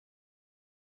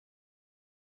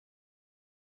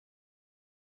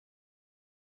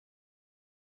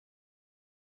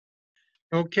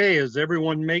Okay, as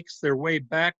everyone makes their way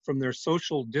back from their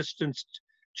social distanced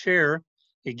chair,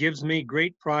 it gives me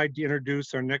great pride to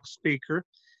introduce our next speaker,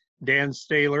 Dan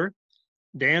Stahler.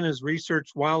 Dan has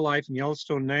researched wildlife in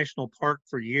Yellowstone National Park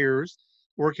for years,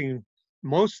 working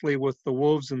mostly with the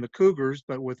wolves and the cougars,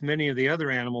 but with many of the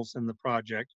other animals in the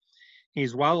project.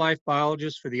 He's wildlife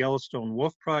biologist for the Yellowstone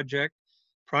Wolf Project,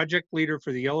 project leader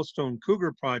for the Yellowstone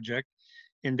Cougar Project,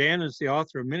 and Dan is the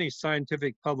author of many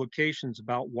scientific publications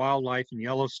about wildlife in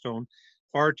Yellowstone,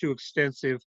 far too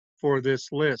extensive for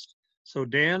this list. So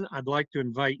Dan, I'd like to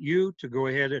invite you to go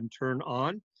ahead and turn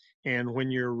on. And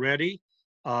when you're ready,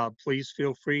 please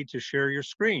feel free to share your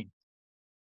screen.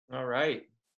 All right.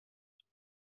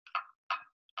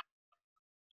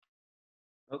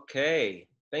 Okay.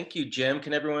 Thank you, Jim.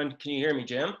 Can you hear me,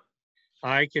 Jim?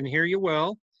 I can hear you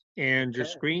well, and your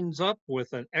Okay. screen's up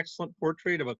with an excellent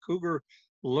portrait of a cougar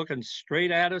looking straight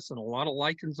at us and a lot of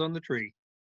lichens on the tree.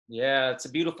 Yeah, it's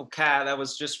a beautiful cat. That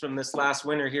was just from this last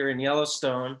winter here in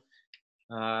Yellowstone.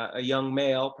 A young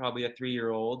male, probably a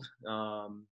 3-year-old.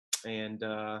 And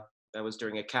that was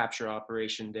during a capture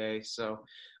operation day. So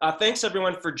thanks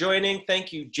everyone for joining.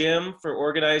 Thank you, Jim, for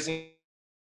organizing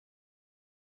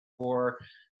for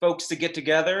folks to get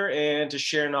together and to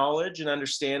share knowledge and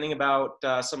understanding about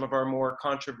some of our more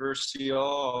controversial,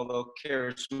 although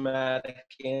charismatic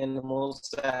animals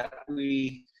that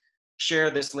we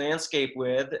share this landscape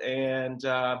with. And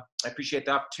I appreciate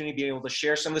the opportunity to be able to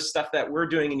share some of the stuff that we're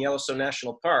doing in Yellowstone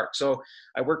National Park. So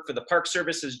I work for the Park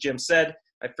Service, as Jim said.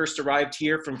 I first arrived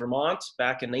here from Vermont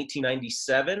back in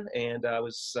 1997, and I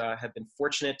have been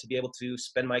fortunate to be able to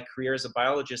spend my career as a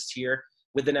biologist here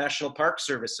with the National Park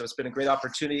Service. So it's been a great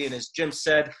opportunity. And as Jim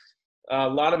said, a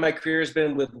lot of my career has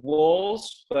been with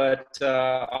wolves, but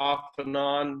off and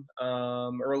on,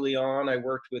 early on, I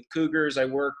worked with cougars. I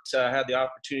had the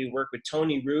opportunity to work with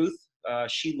Tony Ruth.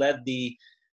 She led the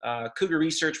cougar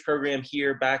research program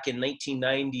here back in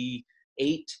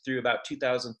 1998 through about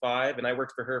 2005. And I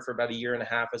worked for her for about a year and a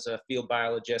half as a field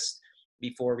biologist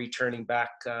before returning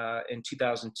back in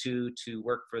 2002 to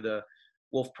work for the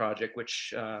Wolf Project,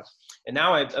 and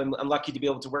now I'm lucky to be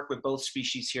able to work with both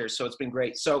species here. So it's been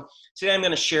great. So today I'm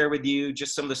going to share with you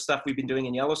just some of the stuff we've been doing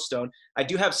in Yellowstone. I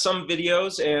do have some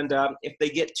videos, and if they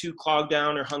get too clogged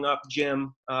down or hung up,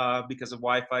 Jim, because of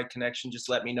Wi-Fi connection, just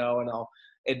let me know and I'll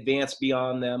advance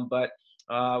beyond them. But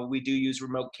we do use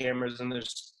remote cameras, and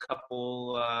there's a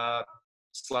couple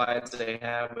slides they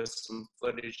have with some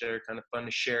footage that are kind of fun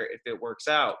to share if it works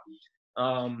out.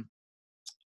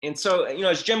 And so,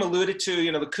 as Jim alluded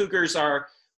to, the cougars are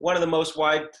one of the most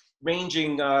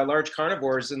wide-ranging large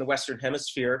carnivores in the Western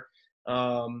Hemisphere,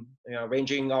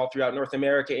 ranging all throughout North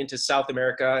America into South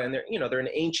America. And they're an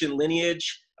ancient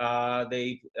lineage.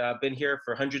 They've been here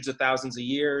for hundreds of thousands of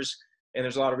years. And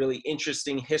there's a lot of really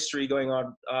interesting history going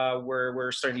on where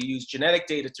we're starting to use genetic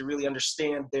data to really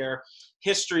understand their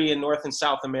history in North and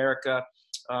South America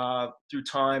through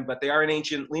time. But they are an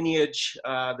ancient lineage,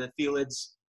 the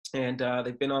felids. And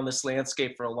they've been on this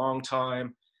landscape for a long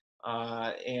time,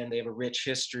 and they have a rich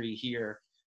history here.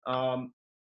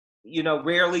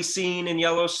 Rarely seen in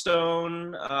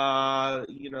Yellowstone.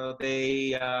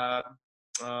 They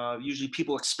usually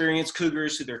people experience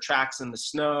cougars through their tracks in the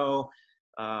snow,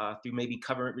 through maybe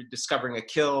discovering a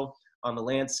kill on the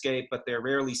landscape, but they're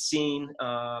rarely seen.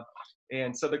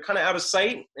 And so they're kind of out of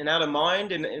sight and out of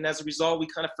mind. And as a result, we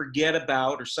kind of forget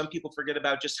about, or some people forget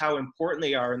about, just how important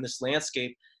they are in this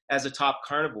landscape as a top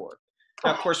carnivore.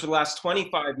 Now, of course, for the last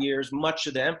 25 years, much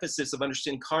of the emphasis of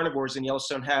understanding carnivores in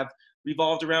Yellowstone have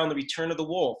revolved around the return of the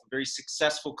wolf, a very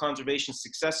successful conservation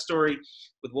success story,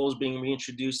 with wolves being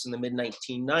reintroduced in the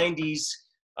mid-1990s.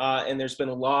 And there's been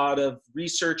a lot of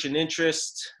research and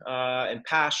interest and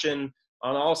passion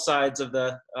on all sides of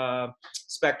the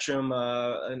spectrum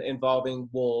involving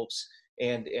wolves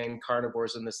and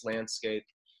carnivores in this landscape.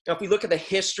 Now, if we look at the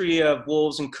history of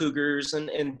wolves and cougars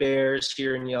and bears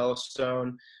here in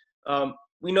Yellowstone,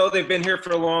 we know they've been here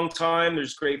for a long time.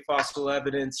 There's great fossil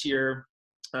evidence here.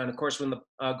 And of course,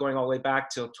 going all the way back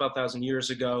to 12,000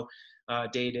 years ago,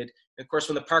 dated. And of course,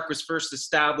 when the park was first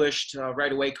established,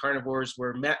 right away, carnivores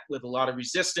were met with a lot of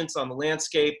resistance on the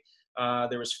landscape.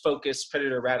 There was focused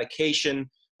predator eradication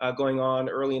going on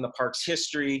early in the park's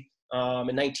history. In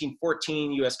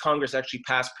 1914, U.S. Congress actually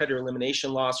passed predator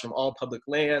elimination laws from all public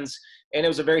lands, and it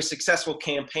was a very successful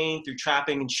campaign through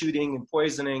trapping and shooting and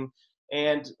poisoning.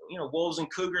 And wolves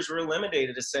and cougars were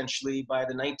eliminated essentially by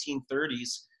the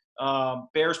 1930s.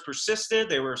 Bears persisted;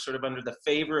 they were sort of under the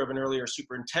favor of an earlier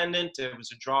superintendent. It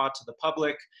was a draw to the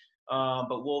public,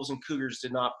 but wolves and cougars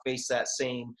did not face that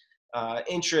same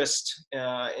interest,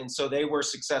 and so they were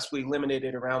successfully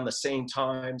eliminated around the same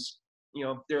times.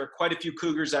 there are quite a few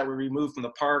cougars that were removed from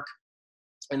the park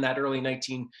in that early mid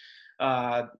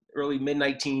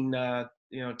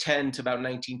 1910 to about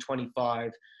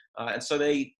 1925, and so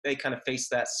they kind of faced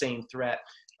that same threat.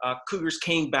 Cougars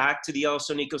came back to the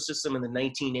Yellowstone ecosystem in the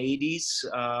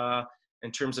 1980s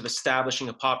in terms of establishing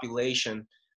a population.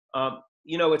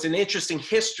 It's an interesting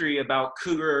history about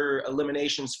cougar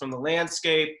eliminations from the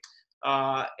landscape.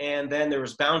 And then there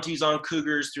was bounties on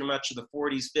cougars through much of the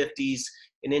 40s, 50s,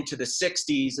 and into the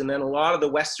 60s. And then a lot of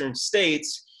the Western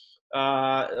states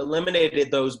eliminated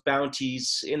those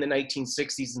bounties in the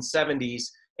 1960s and 70s,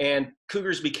 and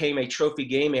cougars became a trophy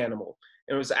game animal.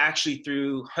 And it was actually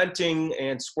through hunting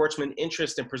and sportsman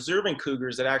interest in preserving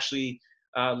cougars that actually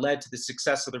led to the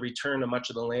success of the return of much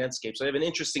of the landscape. So I have an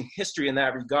interesting history in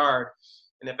that regard.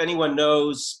 And if anyone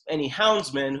knows any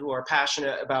houndsmen who are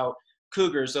passionate about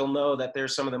cougars, they'll know that they're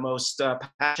some of the most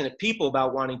passionate people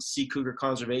about wanting to see cougar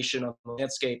conservation on the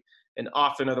landscape, and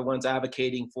often are the ones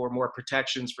advocating for more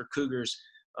protections for cougars.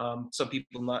 Some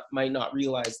people might not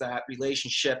realize that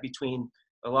relationship between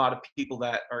a lot of people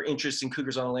that are interested in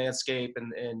cougars on the landscape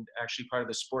and actually part of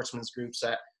the sportsmen's groups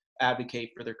that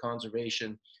advocate for their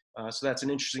conservation. So that's an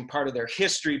interesting part of their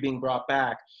history being brought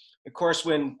back. Of course,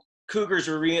 when wolves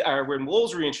were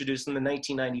reintroduced in the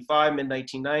 1995,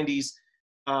 mid-1990s,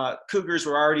 cougars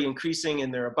were already increasing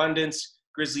in their abundance.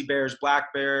 Grizzly bears,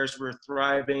 black bears were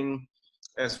thriving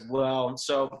as well.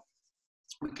 So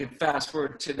we can fast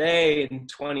forward today in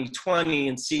 2020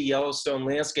 and see Yellowstone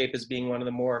landscape as being one of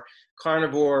the more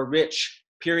carnivore-rich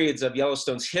periods of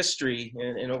Yellowstone's history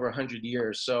in over 100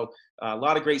 years. So a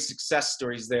lot of great success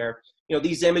stories there.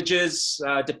 These images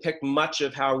depict much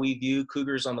of how we view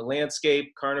cougars on the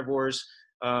landscape, carnivores,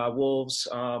 wolves.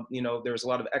 There's a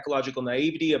lot of ecological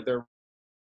naivety of their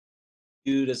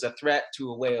viewed as a threat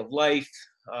to a way of life,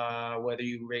 whether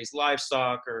you raise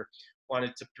livestock or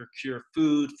wanted to procure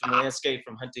food from the landscape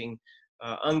from hunting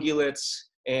ungulates.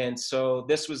 And so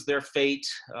this was their fate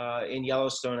in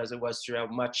Yellowstone, as it was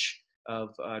throughout much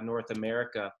of North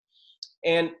America.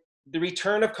 And the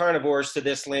return of carnivores to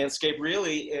this landscape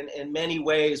really, in many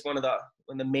ways, one of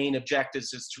the main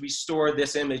objectives is to restore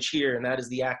this image here, and that is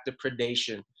the act of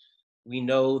predation. We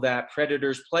know that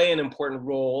predators play an important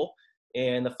role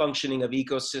in the functioning of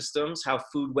ecosystems, how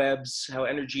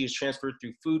energy is transferred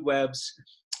through food webs,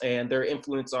 and their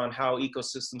influence on how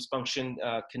ecosystems function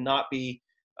cannot be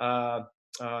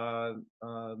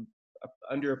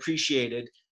underappreciated.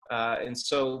 And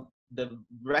so the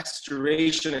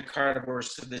restoration of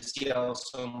carnivores to this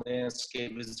Yellowstone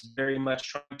landscape is very much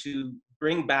trying to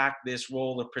bring back this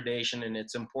role of predation and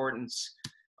its importance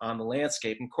on the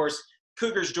landscape. And of course,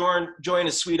 cougars join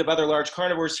a suite of other large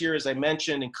carnivores here, as I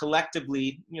mentioned, and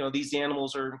collectively, these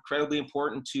animals are incredibly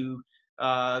important to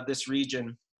this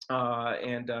region.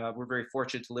 And we're very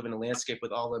fortunate to live in a landscape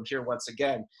with all of them here once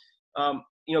again.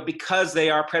 Because they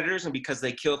are predators and because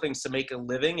they kill things to make a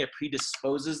living, it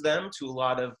predisposes them to a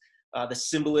lot of the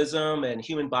symbolism and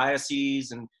human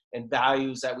biases and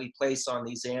values that we place on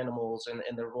these animals and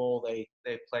the role they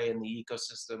play in the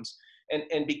ecosystems.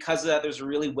 And because of that, there's a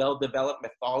really well-developed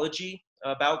mythology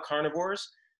about carnivores.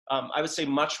 I would say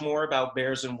much more about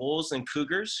bears and wolves than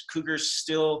cougars. Cougars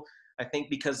still, I think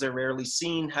because they're rarely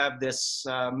seen, have this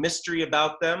mystery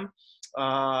about them.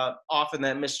 Often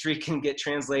that mystery can get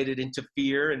translated into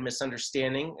fear and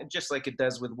misunderstanding, just like it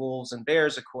does with wolves and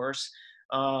bears, of course.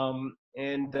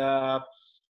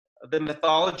 The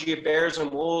mythology of bears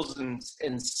and wolves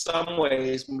in some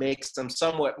ways makes them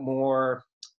somewhat more,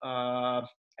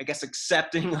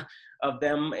 accepting of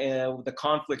them, the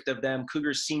conflict of them.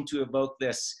 Cougars seem to evoke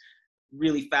this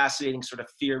really fascinating sort of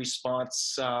fear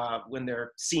response when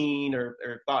they're seen or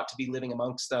thought to be living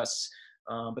amongst us.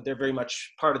 But they're very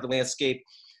much part of the landscape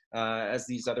as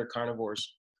these other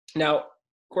carnivores. Now,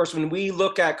 of course, when we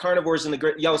look at carnivores in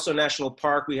the Yellowstone National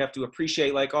Park, we have to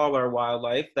appreciate, like all our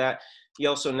wildlife, that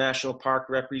Yellowstone National Park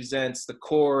represents the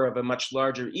core of a much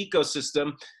larger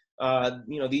ecosystem.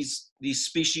 These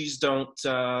species don't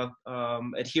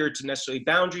adhere to necessarily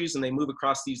boundaries, and they move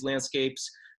across these landscapes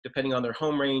depending on their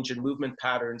home range and movement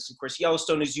patterns. Of course,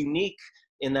 Yellowstone is unique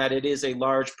in that it is a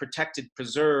large protected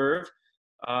preserve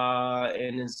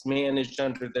and is managed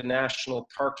under the National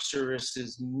Park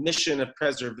Service's mission of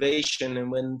preservation.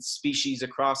 And when species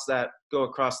go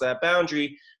across that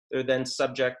boundary, they're then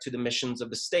subject to the missions of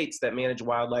the states that manage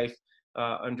wildlife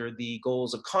under the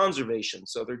goals of conservation.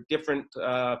 So they're different.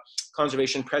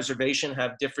 Conservation, preservation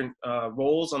have different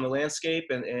roles on the landscape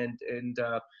and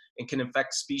can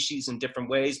affect species in different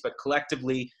ways. But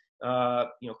collectively,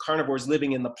 carnivores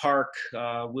living in the park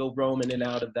will roam in and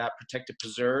out of that protected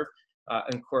preserve.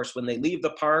 And of course, when they leave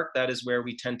the park, that is where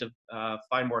we tend to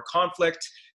find more conflict,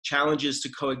 challenges to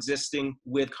coexisting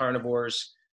with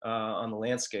carnivores on the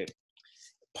landscape.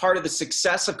 Part of the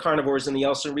success of carnivores in the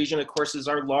Yellowstone region, of course, is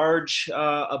our large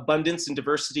abundance and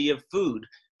diversity of food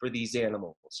for these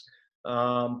animals.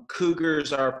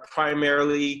 Cougars are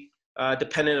primarily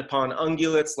dependent upon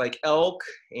ungulates like elk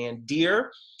and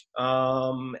deer,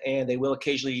 and they will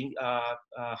occasionally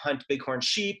hunt bighorn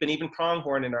sheep and even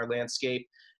pronghorn in our landscape,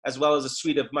 as well as a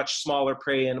suite of much smaller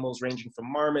prey animals ranging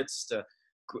from marmots to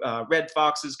red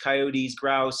foxes, coyotes,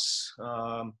 grouse,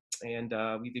 and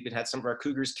we've even had some of our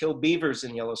cougars kill beavers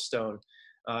in Yellowstone.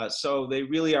 So they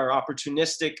really are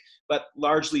opportunistic, but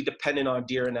largely dependent on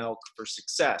deer and elk for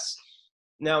success.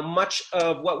 Now, much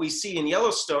of what we see in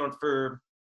Yellowstone for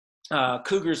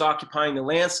cougars occupying the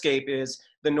landscape is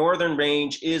the northern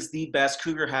range is the best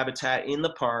cougar habitat in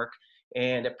the park,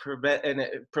 and it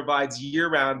provides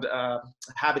year-round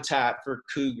habitat for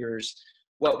cougars.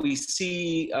 What we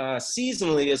see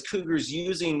seasonally is cougars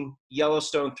using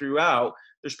Yellowstone throughout.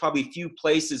 There's probably a few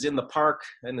places in the park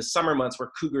in the summer months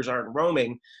where cougars aren't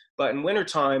roaming, but in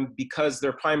wintertime, because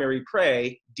their primary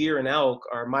prey, deer and elk,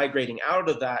 are migrating out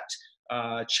of that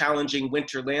challenging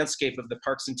winter landscape of the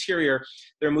park's interior,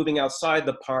 they're moving outside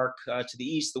the park to the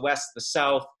east, the west, the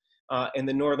south, and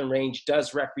the northern range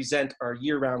does represent our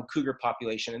year-round cougar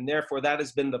population, and therefore that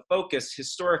has been the focus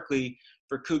historically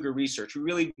for cougar research. We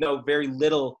really know very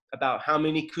little about how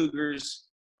many cougars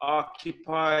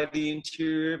occupy the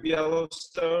interior of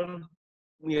Yellowstone.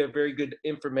 We have very good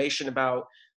information about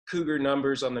cougar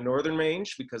numbers on the northern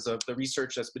range because of the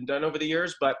research that's been done over the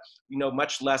years, but we know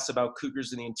much less about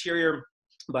cougars in the interior.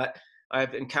 But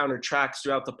I've encountered tracks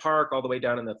throughout the park, all the way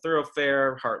down in the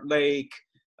thoroughfare, Heart Lake.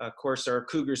 Of course, there are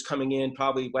cougars coming in,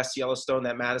 probably West Yellowstone,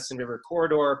 that Madison River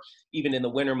corridor, even in the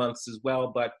winter months as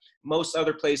well. But most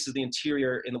other places of the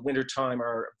interior in the wintertime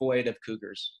are void of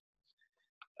cougars.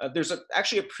 There's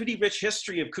actually a pretty rich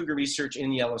history of cougar research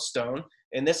in Yellowstone,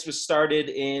 and this was started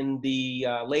in the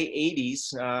late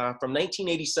 80s. From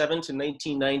 1987 to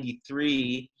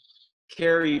 1993,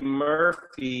 Carrie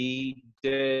Murphy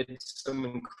did some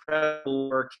incredible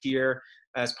work here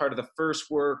as part of the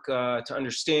first work to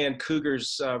understand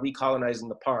cougars recolonizing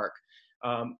the park.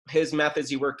 His methods,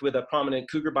 he worked with a prominent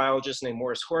cougar biologist named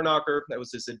Morris Hornacher, that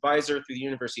was his advisor through the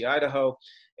University of Idaho,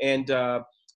 and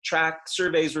track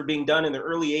surveys were being done in the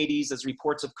early 80s as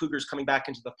reports of cougars coming back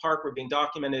into the park were being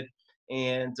documented,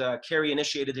 and Carey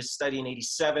initiated his study in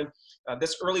 87.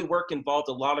 This early work involved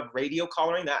a lot of radio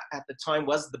collaring. That at the time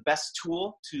was the best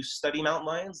tool to study mountain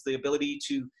lions, the ability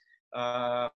to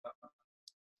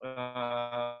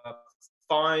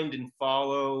find and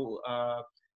follow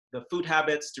the food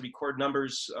habits, to record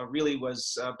numbers, really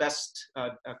was best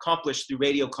accomplished through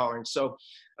radio collaring. So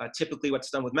typically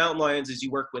what's done with mountain lions is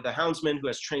you work with a houndsman who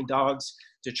has trained dogs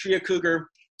to tree a cougar.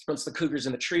 Once the cougar's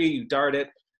in the tree, you dart it,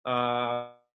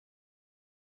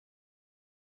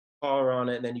 collar on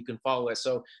it, and then you can follow it.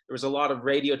 So there was a lot of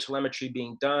radio telemetry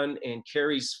being done in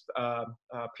Carey's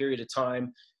period of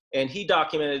time. And he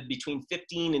documented between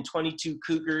 15 and 22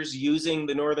 cougars using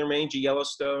the northern range of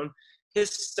Yellowstone.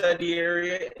 His study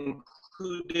area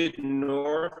included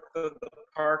north of the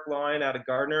park line out of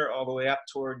Gardiner all the way up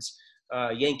towards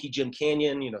Yankee Jim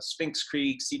Canyon, Sphinx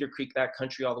Creek, Cedar Creek, that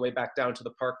country, all the way back down to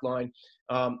the park line.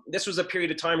 This was a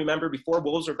period of time, remember, before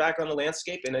wolves were back on the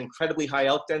landscape and incredibly high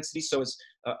elk density, so it's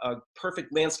a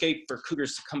perfect landscape for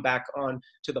cougars to come back on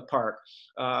to the park.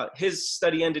 His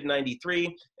study ended in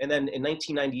 93, and then in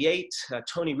 1998,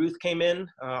 Tony Ruth came in,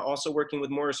 also working with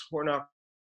Morris Hornacher.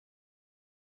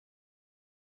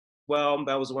 Well,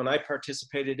 that was one I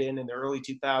participated in the early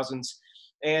 2000s,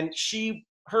 and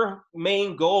her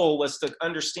main goal was to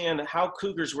understand how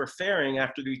cougars were faring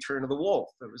after the return of the wolf.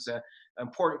 It was an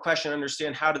important question to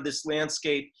understand how did this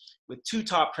landscape with two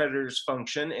top predators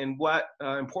function, and what,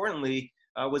 importantly,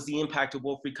 was the impact of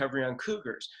wolf recovery on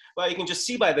cougars. Well, you can just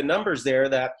see by the numbers there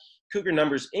that cougar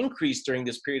numbers increased during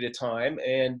this period of time,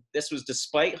 and this was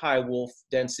despite high wolf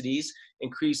densities,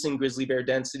 increasing grizzly bear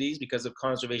densities because of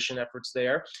conservation efforts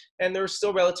there, and there were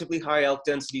still relatively high elk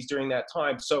densities during that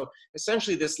time. So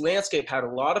essentially this landscape had a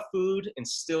lot of food and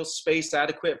still space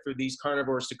adequate for these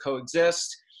carnivores to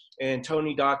coexist, and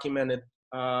Tony documented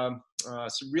some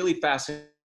really fascinating,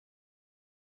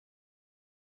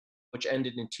 which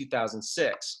ended in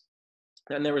 2006.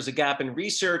 Then there was a gap in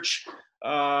research,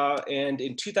 and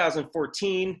in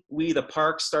 2014, we, the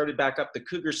park, started back up the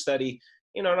cougar study.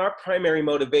 And our primary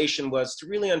motivation was to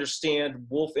really understand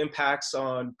wolf impacts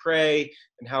on prey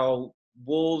and how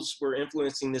wolves were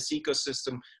influencing this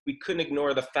ecosystem, we couldn't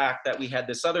ignore the fact that we had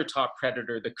this other top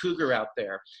predator, the cougar, out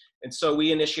there. And so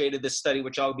we initiated this study,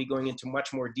 which I'll be going into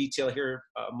much more detail here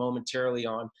momentarily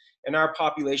on. And our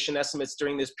population estimates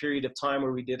during this period of time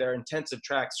where we did our intensive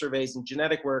track surveys and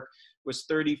genetic work was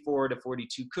 34 to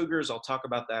 42 cougars. I'll talk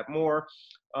about that more.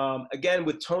 Again,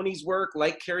 with Tony's work,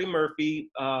 like Carrie Murphy,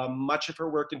 much of her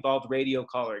work involved radio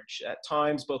collaring. At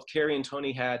times, both Carrie and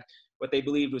Tony had what they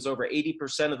believed was over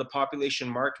 80% of the population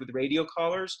marked with radio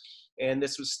collars. And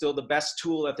this was still the best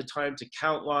tool at the time to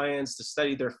count lions, to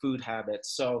study their food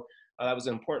habits. So that was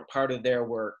an important part of their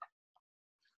work.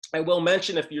 I will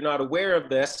mention, if you're not aware of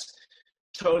this,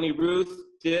 Tony Ruth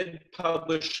did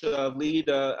publish, lead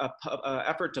an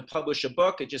effort to publish a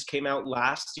book. It just came out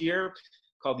last year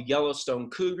called Yellowstone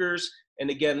Cougars. And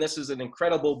again, this is an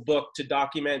incredible book to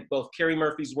document both Carrie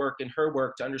Murphy's work and her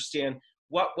work to understand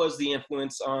what was the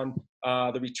influence on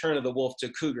the return of the wolf to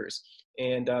cougars.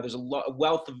 And there's a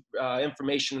wealth of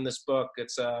information in this book.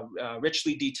 It's a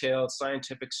richly detailed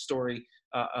scientific story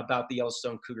about the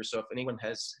Yellowstone cougar. So if anyone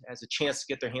has a chance to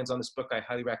get their hands on this book, I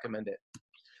highly recommend it.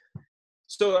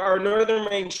 So our northern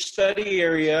range study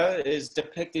area is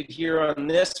depicted here on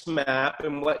this map.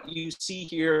 And what you see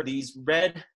here, these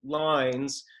red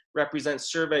lines represent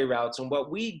survey routes. And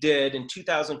what we did in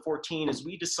 2014 is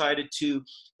we decided to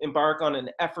embark on an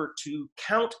effort to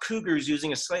count cougars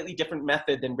using a slightly different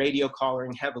method than radio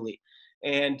collaring heavily.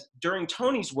 And during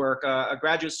Tony's work, a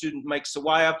graduate student, Mike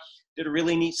Sawaya, did a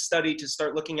really neat study to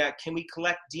start looking at, can we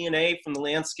collect DNA from the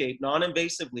landscape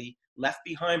non-invasively, left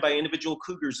behind by individual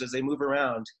cougars as they move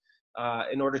around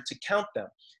in order to count them.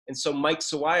 And so Mike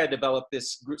Sawaya developed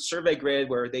this survey grid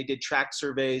where they did track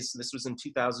surveys. This was in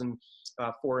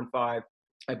 2004 and 5,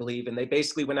 I believe. And they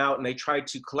basically went out and they tried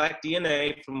to collect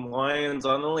DNA from lions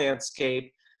on the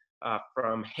landscape,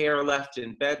 from hair left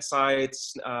in bed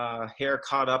sites, hair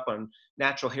caught up on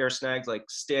natural hair snags like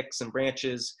sticks and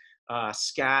branches,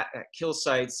 scat at kill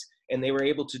sites. And they were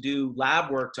able to do lab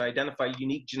work to identify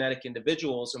unique genetic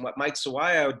individuals. And what Mike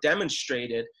Sawaya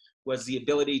demonstrated was the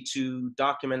ability to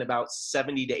document about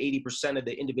 70 to 80% of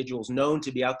the individuals known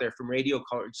to be out there from radio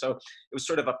collaring. So it was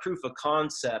sort of a proof of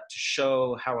concept to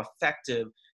show how effective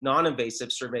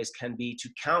non-invasive surveys can be to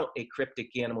count a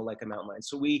cryptic animal like a mountain lion.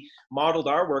 So we modeled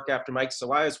our work after Mike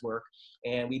Sawaya's work,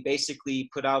 and we basically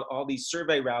put out all these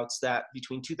survey routes that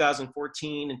between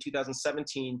 2014 and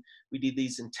 2017, we did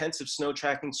these intensive snow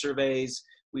tracking surveys.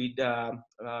 We'd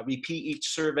repeat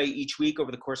each survey each week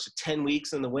over the course of 10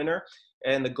 weeks in the winter,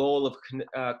 and the goal of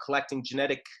collecting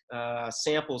genetic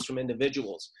samples from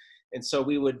individuals. And so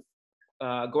we would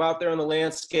go out there on the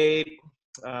landscape,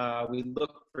 we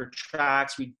look for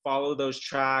tracks, we'd follow those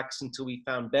tracks until we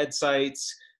found bed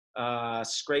sites,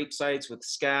 scrape sites with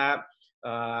scat.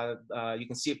 You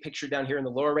can see a picture down here in the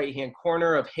lower right-hand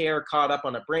corner of hair caught up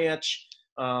on a branch.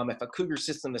 If a cougar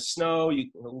sits in the snow,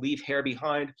 you can leave hair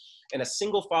behind. And a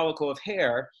single follicle of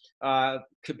hair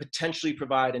could potentially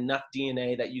provide enough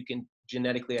DNA that you can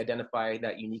genetically identify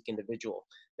that unique individual.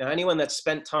 Now, anyone that's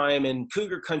spent time in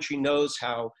cougar country knows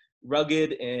how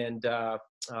rugged and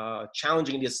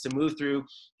challenging it is to move through.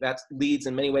 That leads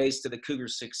in many ways to the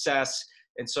cougar's success.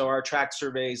 And so our track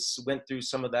surveys went through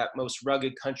some of that most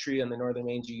rugged country in the northern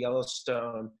range of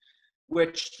Yellowstone,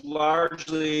 which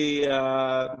largely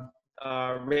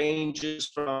ranges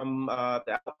from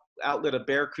the outlet of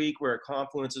Bear Creek, where it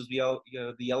confluences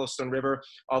the Yellowstone River,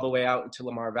 all the way out into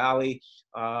Lamar Valley.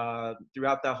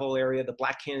 Throughout that whole area, the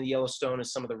Black Canyon of Yellowstone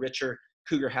is some of the richer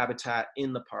cougar habitat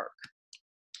in the park.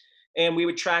 And we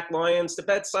would track lions to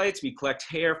bed sites. We'd collect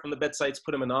hair from the bed sites,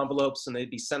 put them in envelopes, and they'd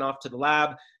be sent off to the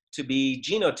lab to be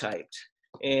genotyped.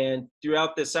 And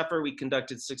throughout this effort, we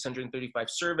conducted 635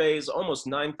 surveys, almost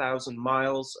 9,000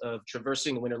 miles of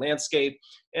traversing the winter landscape.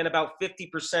 And about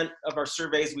 50% of our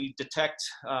surveys, we detect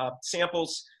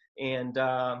samples and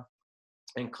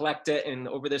collect it. And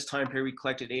over this time period, we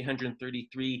collected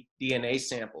 833 DNA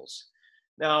samples.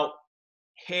 Now,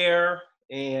 hair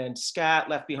and scat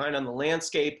left behind on the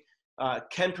landscape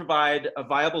can provide a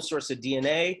viable source of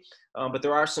DNA, but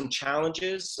there are some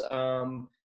challenges.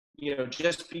 You know,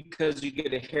 just because you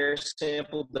get a hair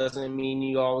sample doesn't mean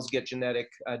you always get genetic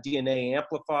DNA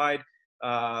amplified.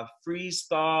 Freeze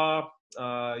thaw,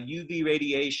 UV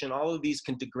radiation, all of these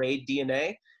can degrade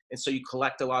DNA. And so you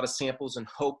collect a lot of samples and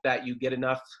hope that you get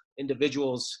enough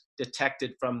individuals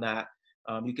detected from that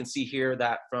You can see here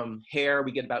that from hair,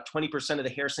 we get about 20% of the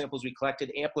hair samples we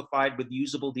collected amplified with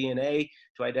usable DNA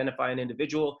to identify an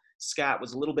individual. Scat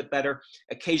was a little bit better.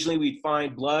 Occasionally, we'd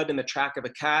find blood in the track of a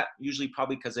cat, usually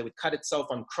probably because it would cut itself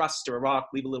on crust or a rock,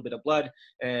 leave a little bit of blood.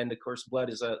 And of course, blood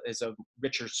is a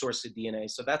richer source of DNA.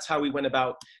 So that's how we went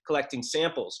about collecting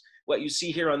samples. What you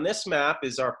see here on this map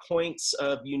is our points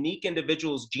of unique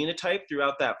individuals genotype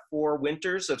throughout that 4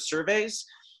 winters of surveys.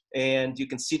 And you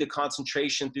can see the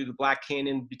concentration through the Black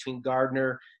Canyon between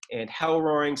Gardiner and Hell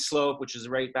Roaring Slope, which is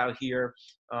right about here.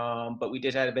 But we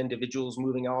did have individuals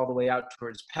moving all the way out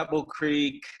towards Pebble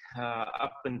Creek,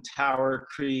 up in Tower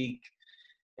Creek.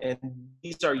 And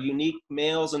these are unique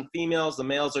males and females. The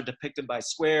males are depicted by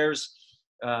squares.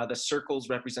 The circles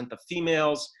represent the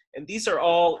females. And these are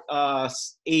all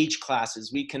age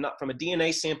classes. We cannot, from a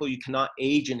DNA sample, you cannot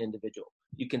age an individual.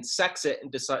 You can sex it and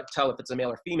decide, tell if it's a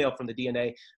male or female from the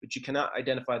DNA, but you cannot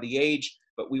identify the age.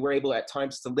 But we were able at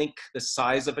times to link the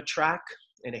size of a track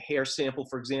in a hair sample,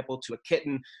 for example, to a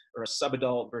kitten or a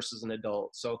subadult versus an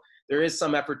adult. So there is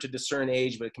some effort to discern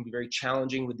age, but it can be very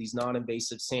challenging with these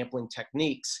non-invasive sampling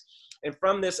techniques. And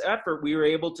from this effort, we were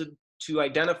able to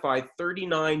identify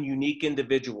 39 unique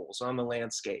individuals on the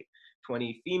landscape,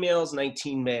 20 females,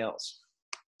 19 males.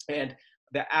 And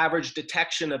the average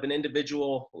detection of an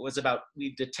individual was about,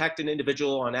 we detect an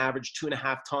individual on average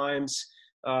 2.5 times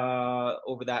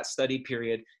over that study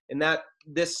period. And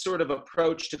this sort of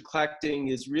approach to collecting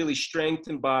is really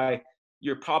strengthened by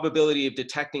your probability of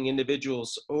detecting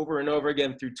individuals over and over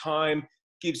again through time,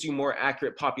 gives you more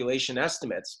accurate population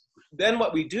estimates. Then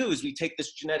what we do is we take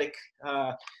this genetic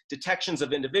detections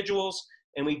of individuals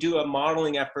and we do a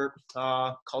modeling effort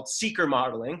called seeker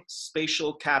modeling,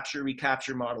 spatial capture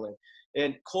recapture modeling.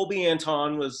 And Colby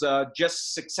Anton was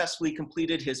just successfully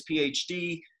completed his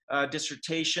PhD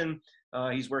dissertation.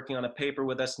 He's working on a paper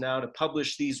with us now to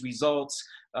publish these results.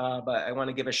 But I want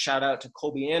to give a shout out to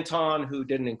Colby Anton, who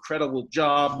did an incredible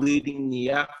job leading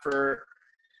the effort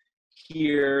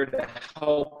here to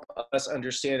help us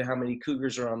understand how many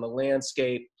cougars are on the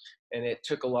landscape. And it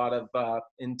took a lot of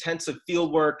intensive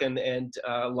field work and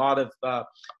a lot of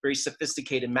very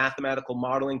sophisticated mathematical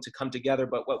modeling to come together.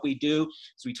 But what we do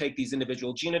is we take these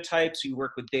individual genotypes, we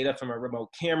work with data from our remote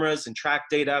cameras and track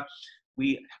data.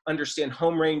 We understand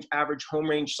average home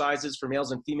range sizes for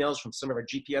males and females from some of our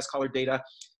GPS collar data.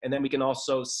 And then we can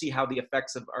also see how the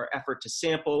effects of our effort to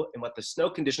sample and what the snow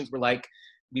conditions were like.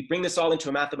 We bring this all into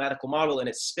a mathematical model and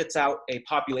it spits out a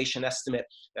population estimate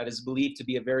that is believed to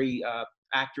be a very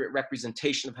accurate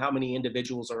representation of how many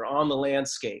individuals are on the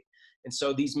landscape. And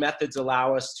so these methods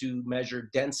allow us to measure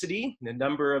density, the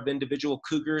number of individual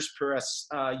cougars per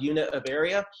unit of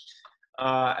area,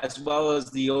 as well as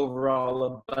the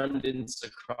overall abundance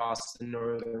across the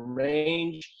northern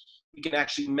range. We can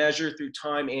actually measure through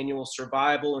time annual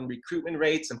survival and recruitment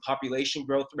rates and population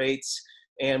growth rates.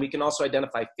 And we can also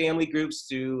identify family groups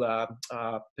through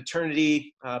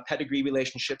paternity, pedigree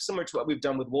relationships, similar to what we've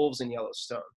done with wolves in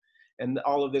Yellowstone. And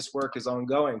all of this work is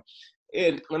ongoing.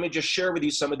 And let me just share with you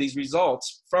some of these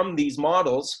results. From these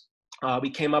models,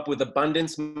 we came up with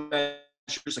abundance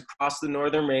measures across the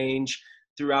northern range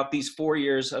throughout these 4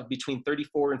 years of between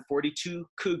 34 and 42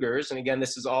 cougars. And again,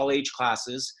 this is all age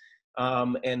classes.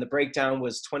 And the breakdown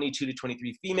was 22 to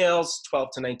 23 females, 12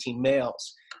 to 19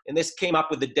 males. And this came up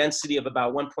with a density of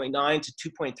about 1.9 to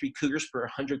 2.3 cougars per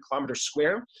 100 kilometers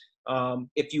square.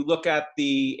 If you look at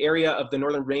the area of the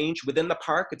northern range within the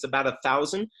park, it's about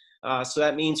 1,000. So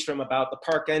that means from about the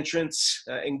park entrance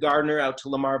in Gardiner out to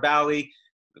Lamar Valley,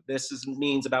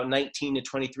 means about 19 to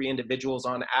 23 individuals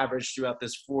on average throughout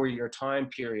this 4-year time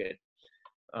period,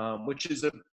 which is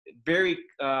a very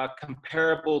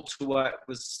comparable to what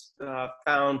was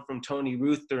found from Tony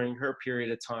Ruth during her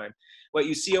period of time. What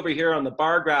you see over here on the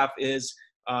bar graph is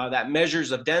that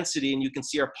measures of density, and you can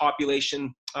see our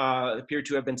population appear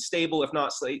to have been stable, if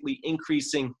not slightly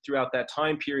increasing throughout that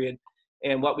time period.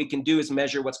 And what we can do is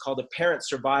measure what's called apparent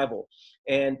survival.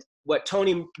 And what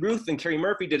Tony Ruth and Kerry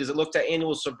Murphy did is it looked at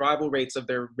annual survival rates of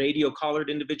their radio-collared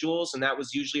individuals, and that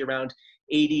was usually around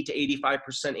 80 to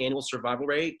 85% annual survival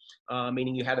rate,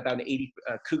 meaning you had about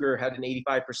cougar had an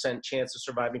 85% chance of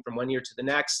surviving from 1 year to the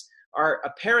next. Our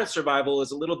apparent survival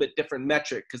is a little bit different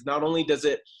metric because not only does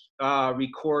it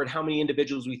record how many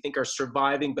individuals we think are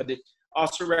surviving, but it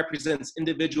also represents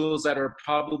individuals that are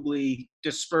probably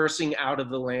dispersing out of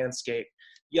the landscape.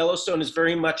 Yellowstone is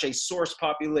very much a source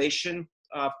population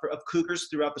of cougars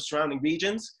throughout the surrounding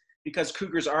regions. Because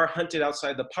cougars are hunted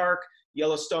outside the park,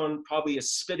 Yellowstone probably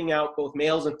is spitting out both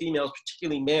males and females,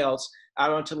 particularly males,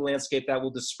 out onto the landscape that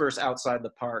will disperse outside the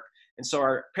park. And so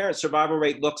our parent survival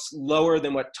rate looks lower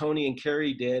than what Tony and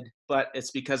Carrie did, but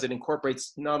it's because it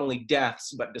incorporates not only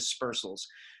deaths, but dispersals.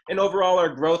 And overall,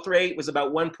 our growth rate was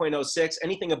about 1.06.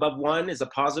 Anything above 1 is a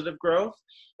positive growth.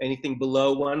 Anything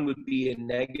below 1 would be a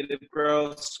negative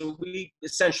growth. So we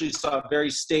essentially saw a very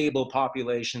stable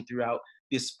population throughout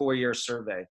this 4-year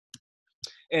survey.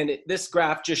 And this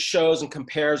graph just shows and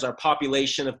compares our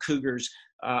population of cougars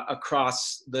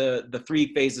across the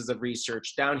 3 phases of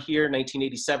research. Down here,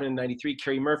 1987 and 93,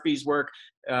 Carrie Murphy's work.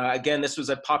 Again, this was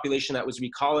a population that was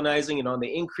recolonizing and on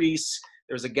the increase.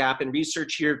 There was a gap in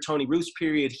research here. Tony Ruth's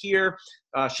period here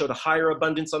showed a higher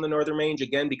abundance on the northern range,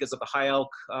 again, because of the high elk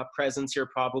presence here,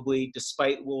 probably,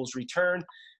 despite wolves' return.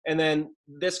 And then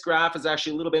this graph is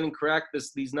actually a little bit incorrect.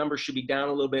 These numbers should be down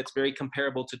a little bit. It's very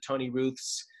comparable to Tony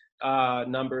Ruth's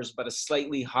numbers, but a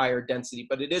slightly higher density.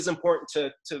 But it is important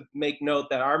to make note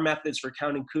that our methods for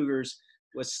counting cougars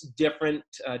was different,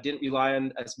 didn't rely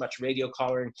on as much radio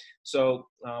collaring. So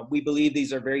we believe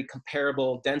these are very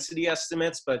comparable density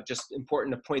estimates, but just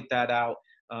important to point that out,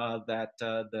 that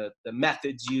the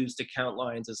methods used to count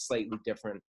lions is slightly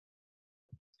different.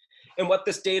 And what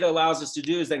this data allows us to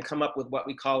do is then come up with what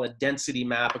we call a density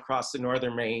map across the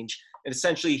northern range. And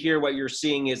essentially here what you're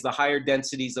seeing is the higher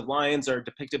densities of lions are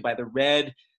depicted by the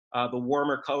red, the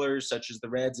warmer colors such as the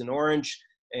reds and orange.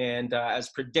 And as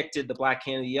predicted, the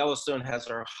Black-Handed Yellowstone has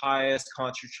our highest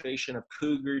concentration of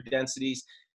cougar densities.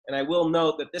 And I will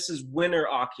note that this is winter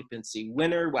occupancy.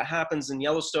 Winter, what happens in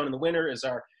Yellowstone in the winter is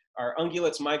our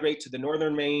ungulates migrate to the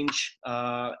northern range,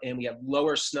 and we have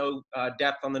lower snow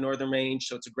depth on the northern range.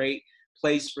 So it's a great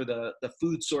place for the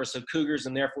food source of cougars,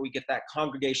 and therefore we get that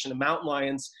congregation of mountain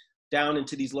lions down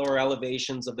into these lower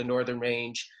elevations of the northern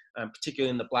range, particularly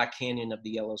in the Black Canyon of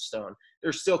the Yellowstone.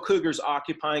 There's still cougars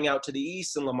occupying out to the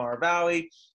east in Lamar Valley,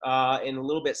 and a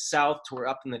little bit south to where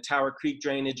up in the Tower Creek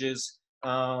drainages,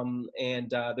 and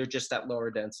they're just at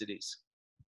lower densities.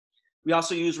 We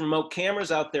also use remote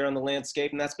cameras out there on the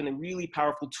landscape, and that's been a really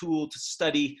powerful tool to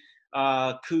study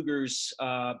cougars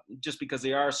just because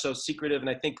they are so secretive. And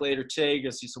I think later today you're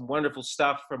going to see some wonderful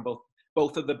stuff from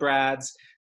both of the Brads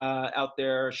out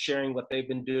there sharing what they've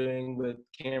been doing with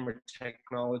camera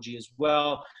technology as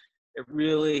well. It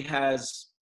really has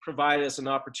provided us an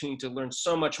opportunity to learn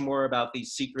so much more about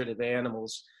these secretive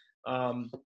animals.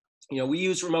 You know, we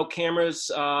use remote cameras.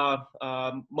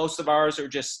 Most of ours are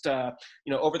just,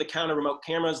 you know, over-the-counter remote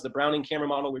cameras. The Browning camera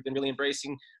model we've been really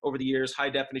embracing over the years,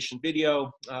 high-definition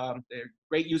video. They're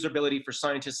great usability for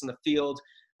scientists in the field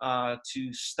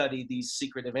to study these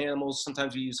secretive animals.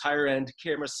 Sometimes we use higher-end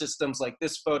camera systems like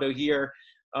this photo here.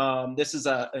 This is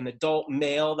an adult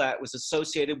male that was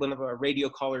associated with one of our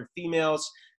radio-collared females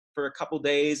for a couple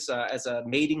days as a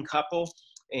mating couple.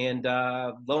 And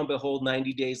lo and behold,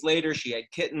 90 days later, she had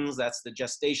kittens. That's the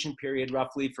gestation period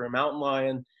roughly for a mountain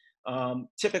lion.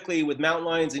 Typically with mountain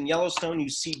lions in Yellowstone, you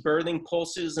see birthing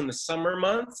pulses in the summer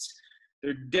months.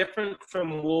 They're different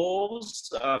from wolves.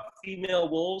 Female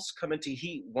wolves come into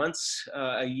heat once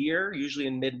a year, usually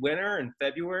in midwinter in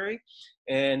February.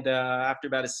 And after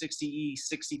about a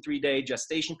 63-day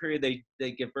gestation period,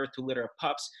 they give birth to a litter of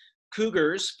pups.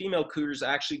 Cougars, female cougars,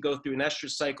 actually go through an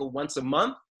estrus cycle once a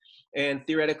month, and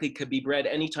theoretically could be bred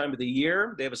any time of the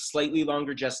year. They have a slightly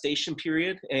longer gestation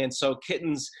period, and so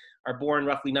kittens are born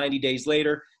roughly 90 days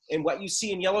later. And what you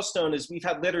see in Yellowstone is we've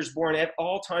had litters born at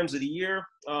all times of the year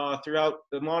throughout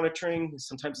the monitoring,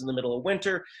 sometimes in the middle of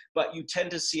winter, but you tend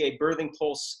to see a birthing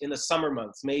pulse in the summer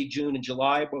months, May, June, and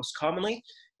July most commonly.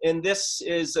 And this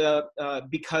is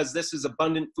because this is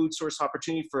abundant food source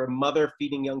opportunity for a mother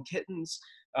feeding young kittens.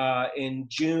 In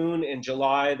June and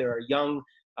July, there are young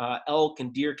elk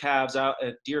and deer calves out,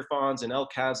 deer fawns and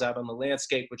elk calves out on the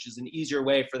landscape, which is an easier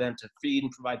way for them to feed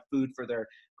and provide food for their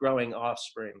growing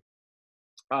offspring.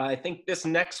 I think this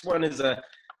next one is a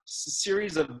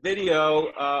series of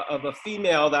video of a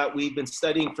female that we've been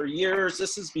studying for years.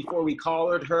 This is before we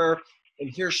collared her, and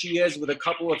here she is with a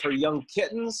couple of her young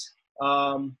kittens.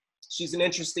 She's an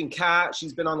interesting cat.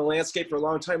 She's been on the landscape for a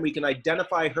long time. We can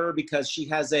identify her because she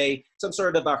has some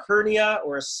sort of a hernia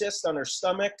or a cyst on her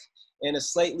stomach and a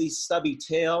slightly stubby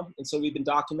tail. And so we've been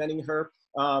documenting her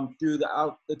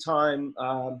throughout the time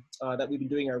that we've been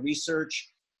doing our research.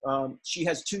 She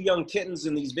has 2 young kittens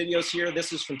in these videos here.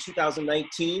 This is from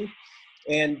 2019.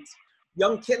 And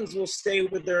young kittens will stay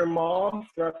with their mom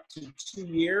for up to 2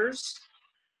 years.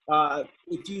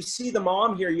 If you see the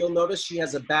mom here, you'll notice she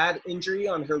has a bad injury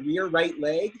on her rear right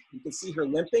leg. You can see her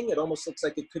limping. It almost looks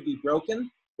like it could be broken.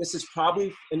 This is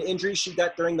probably an injury she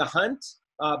got during the hunt.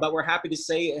 But we're happy to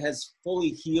say it has fully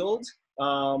healed.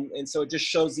 And so it just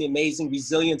shows the amazing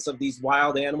resilience of these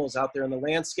wild animals out there in the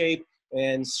landscape.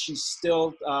 And she's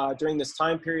still, during this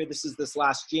time period, this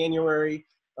last January,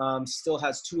 still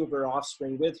has 2 of her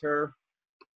offspring with her.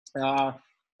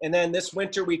 And then this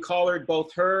winter, we collared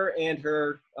both her and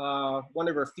her one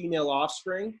of her female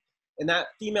offspring. And that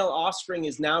female offspring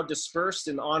is now dispersed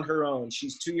and on her own.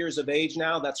 She's 2 years of age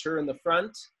now. That's her in the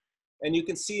front. And you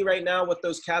can see right now what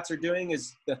those cats are doing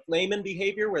is the flamen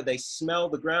behavior, where they smell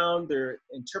the ground. They're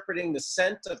interpreting the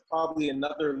scent of probably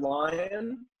another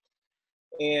lion.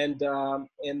 And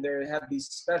they have these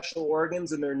special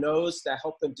organs in their nose that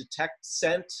help them detect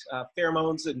scent,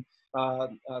 pheromones, and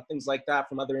things like that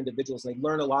from other individuals. And they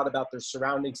learn a lot about their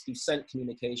surroundings through scent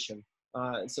communication.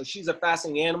 And so she's a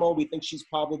fascinating animal. We think she's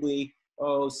probably,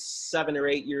 7 or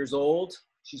 8 years old.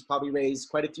 She's probably raised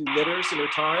quite a few litters in her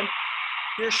time.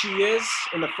 Here she is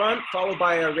in the front, followed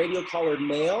by a radio-collared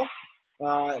male.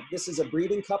 This is a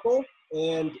breeding couple.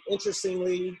 And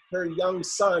interestingly, her young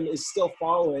son is still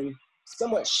following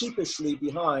somewhat sheepishly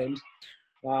behind,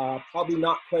 probably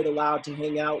not quite allowed to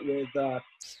hang out with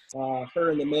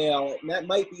her and the male. And that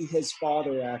might be his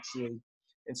father, actually.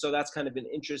 And so that's kind of an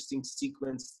interesting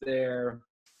sequence there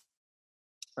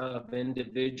of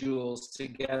individuals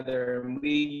together. And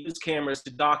we use cameras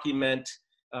to document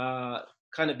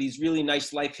kind of these really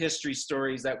nice life history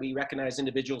stories that we recognize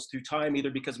individuals through time, either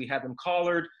because we have them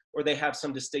collared or they have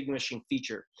some distinguishing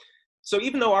feature. So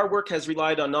even though our work has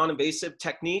relied on non-invasive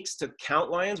techniques to count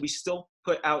lions, we still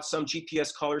put out some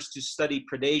GPS collars to study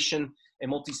predation and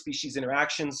multi-species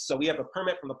interactions. So we have a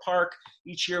permit from the park.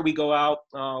 Each year we go out.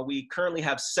 We currently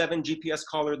have 7 GPS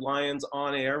collared lions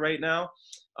on air right now.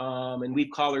 And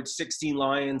we've collared 16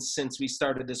 lions since we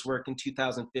started this work in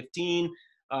 2015.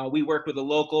 We work with a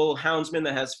local houndsman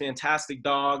that has fantastic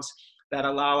dogs that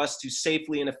allow us to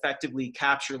safely and effectively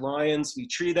capture lions. We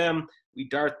tree them, we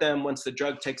dart them. Once the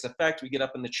drug takes effect, we get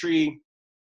up in the tree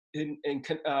and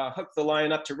hook the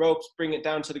lion up to ropes, bring it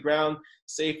down to the ground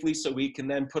safely so we can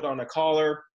then put on a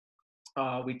collar.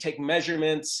 We take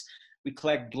measurements, we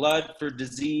collect blood for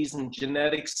disease and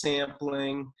genetic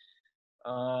sampling.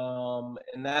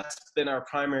 And that's been our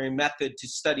primary method to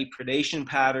study predation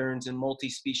patterns and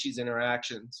multi-species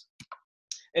interactions.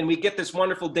 And we get this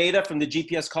wonderful data from the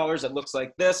GPS collars that looks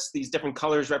like this. These different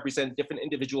colors represent different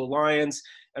individual lions,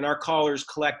 and our collars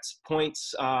collect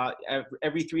points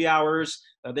every 3 hours.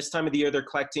 This time of the year, they're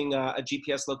collecting a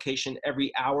GPS location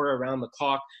every hour around the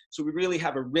clock. So we really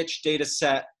have a rich data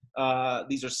set.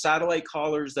 These are satellite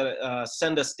collars that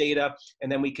send us data, and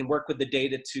then we can work with the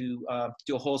data to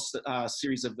do a whole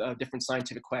series of different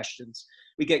scientific questions.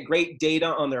 We get great data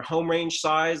on their home range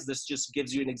size. This just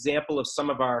gives you an example of some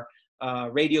of our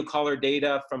radio collar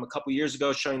data from a couple years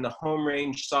ago showing the home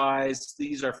range size.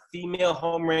 These are female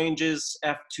home ranges,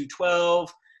 F212.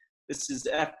 This is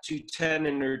F210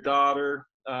 and her daughter.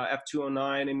 F209,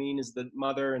 I mean, is the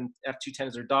mother, and F210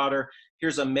 is her daughter.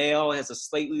 Here's a male, has a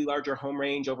slightly larger home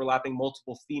range overlapping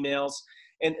multiple females.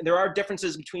 And there are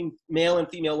differences between male and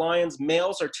female lions.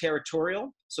 Males are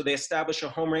territorial, so they establish a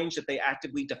home range that they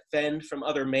actively defend from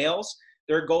other males.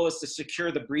 Their goal is to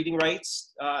secure the breeding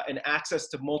rights and access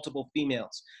to multiple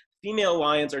females. Female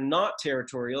lions are not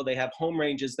territorial. They have home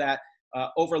ranges that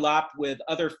overlap with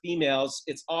other females.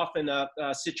 It's often a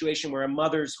situation where a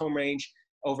mother's home range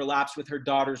overlaps with her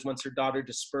daughter's once her daughter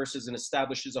disperses and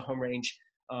establishes a home range.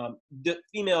 The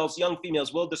females, young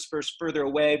females will disperse further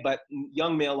away, but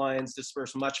young male lions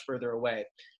disperse much further away,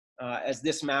 as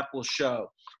this map will show.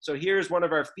 So here's one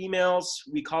of our females.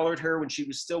 We collared her when she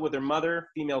was still with her mother,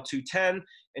 female 210,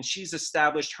 and she's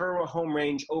established her home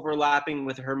range overlapping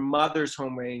with her mother's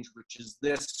home range, which is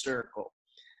this circle.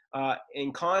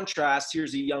 In contrast,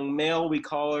 here's a young male we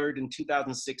collared in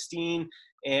 2016,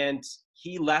 and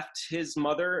he left his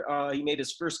mother. He made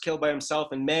his first kill by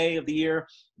himself in May of the year.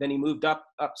 Then he moved up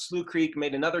Slough Creek,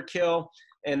 made another kill,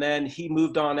 and then he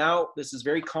moved on out. This is a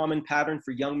very common pattern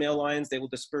for young male lions. They will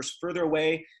disperse further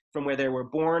away from where they were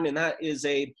born, and that is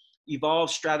a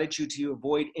evolved strategy to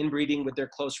avoid inbreeding with their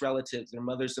close relatives, their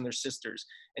mothers and their sisters.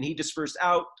 And he dispersed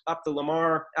out, up the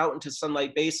Lamar, out into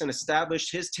Sunlight Basin,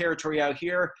 established his territory out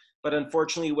here, but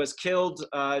unfortunately was killed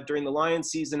during the lion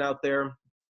season out there.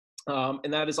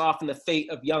 And that is often the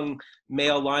fate of young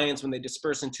male lions when they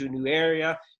disperse into a new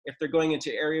area. If they're going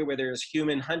into an area where there's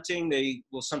human hunting, they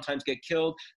will sometimes get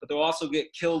killed, but they'll also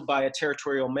get killed by a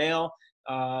territorial male.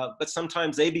 But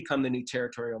sometimes they become the new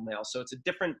territorial male. So it's a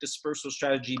different dispersal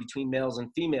strategy between males and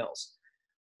females.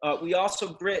 We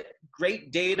also get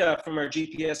great data from our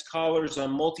GPS collars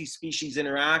on multi-species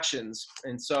interactions.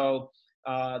 And so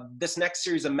this next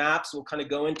series of maps will kind of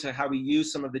go into how we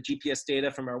use some of the GPS data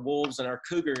from our wolves and our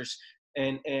cougars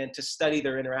and to study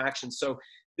their interactions. So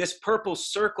This purple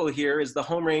circle here is the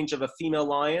home range of a female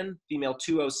lion, female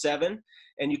 207.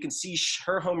 And you can see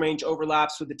her home range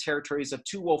overlaps with the territories of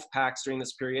 2 wolf packs during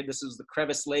this period. This is the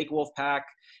Crevice Lake wolf pack,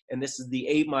 and this is the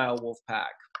 8 Mile wolf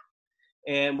pack.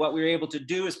 And what we were able to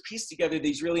do is piece together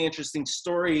these really interesting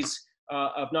stories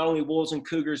of not only wolves and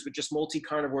cougars, but just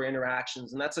multi-carnivore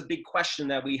interactions. And that's a big question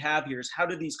that we have here, is how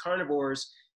do these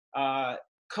carnivores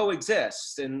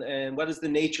coexist, and what is the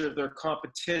nature of their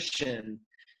competition?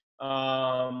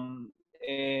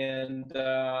 And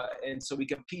so we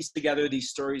can piece together these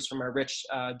stories from our rich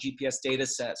GPS data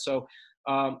set. So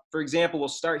for example, we'll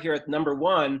start here at number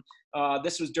 1.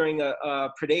 This was during a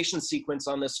predation sequence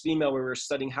on this female where we were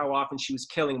studying how often she was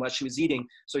killing, what she was eating.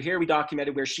 So here we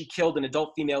documented where she killed an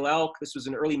adult female elk. This was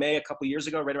in early May, a couple years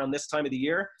ago, right around this time of the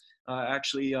year.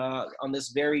 Actually, on this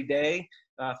very day,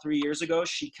 3 years ago,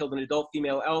 she killed an adult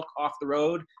female elk off the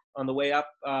road on the way up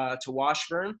to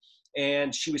Washburn.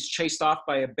 And she was chased off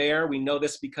by a bear. We know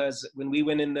this because when we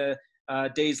went in the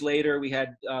days later, we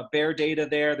had bear data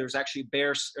there. There was actually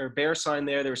bear sign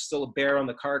there. There was still a bear on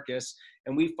the carcass.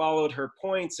 And we followed her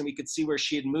points, and we could see where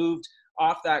she had moved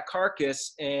off that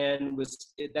carcass, and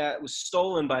that was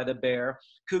stolen by the bear.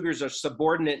 Cougars are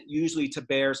subordinate usually to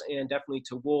bears and definitely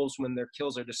to wolves when their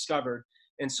kills are discovered.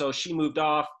 And so she moved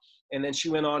off, and then she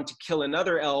went on to kill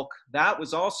another elk. That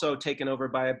was also taken over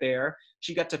by a bear.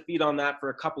 She got to feed on that for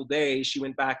a couple days. She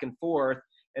went back and forth.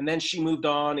 And then she moved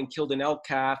on and killed an elk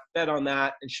calf, fed on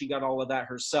that, and she got all of that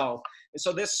herself. And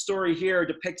so this story here,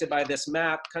 depicted by this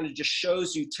map, kind of just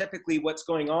shows you typically what's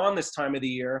going on this time of the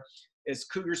year is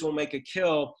cougars will make a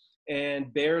kill,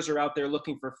 and bears are out there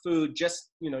looking for food.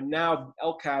 Just, now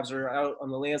elk calves are out on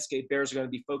the landscape. Bears are going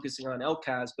to be focusing on elk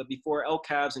calves. But before elk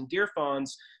calves and deer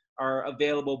fawns are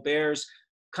available, bears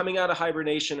coming out of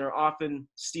hibernation are often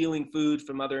stealing food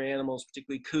from other animals,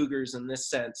 particularly cougars in this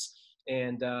sense.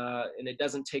 And it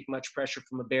doesn't take much pressure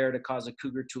from a bear to cause a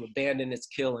cougar to abandon its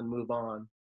kill and move on.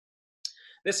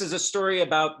 This is a story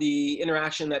about the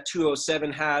interaction that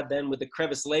 207 had then with the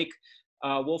Crevice Lake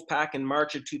wolf pack in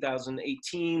March of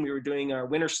 2018. We were doing our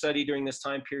winter study during this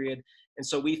time period. And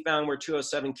so we found where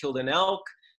 207 killed an elk.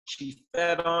 She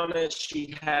fed on it.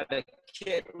 She had a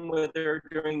kitten with her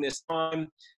during this time.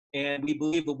 And we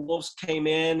believe the wolves came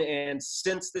in, and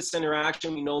since this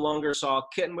interaction, we no longer saw a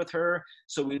kitten with her.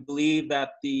 So we believe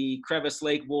that the Crevice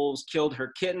Lake wolves killed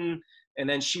her kitten, and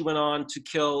then she went on to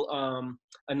kill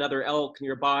another elk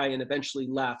nearby and eventually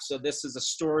left. So this is a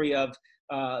story of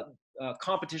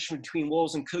competition between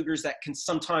wolves and cougars that can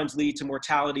sometimes lead to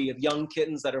mortality of young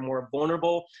kittens that are more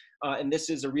vulnerable. And this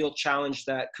is a real challenge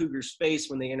that cougars face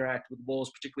when they interact with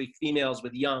wolves, particularly females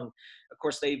with young. Of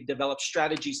course, they've developed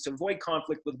strategies to avoid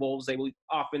conflict with wolves. They will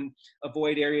often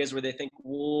avoid areas where they think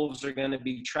wolves are going to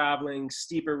be traveling,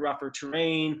 steeper, rougher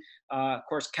terrain. Of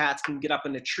course, cats can get up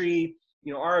in a tree.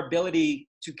 Our ability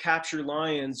to capture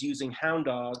lions using hound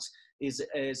dogs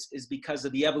is because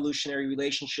of the evolutionary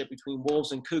relationship between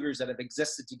wolves and cougars that have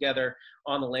existed together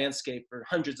on the landscape for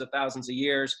hundreds of thousands of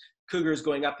years. Cougars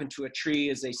going up into a tree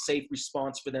is a safe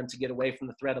response for them to get away from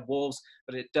the threat of wolves,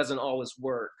 but it doesn't always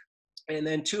work. And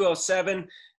then 207,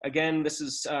 again, this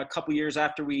is a couple years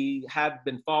after we had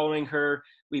been following her.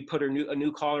 We put a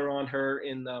new collar on her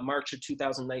in March of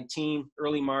 2019,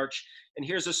 early March. And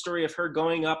here's a story of her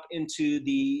going up into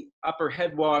the upper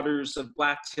headwaters of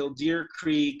Black-tailed Deer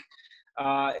Creek.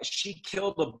 She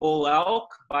killed a bull elk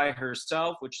by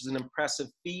herself, which is an impressive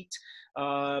feat.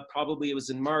 Probably it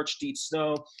was in March, deep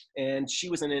snow, and she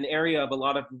was in an area of a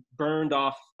lot of burned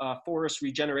off forest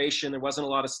regeneration. There wasn't a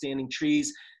lot of standing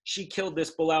trees. She killed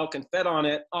this bull elk and fed on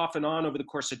it off and on over the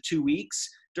course of 2 weeks.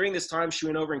 During this time, she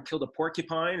went over and killed a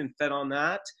porcupine and fed on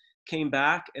that, came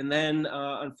back, and then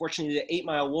unfortunately the 8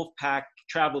 Mile wolf pack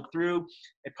traveled through.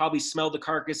 It probably smelled the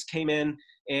carcass, came in,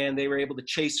 and they were able to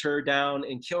chase her down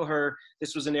and kill her.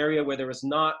 This was an area where there was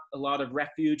not a lot of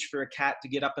refuge for a cat to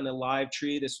get up in a live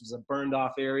tree. This was a burned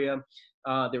off area.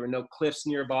 There were no cliffs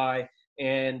nearby,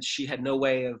 and she had no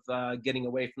way of getting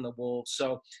away from the wolves.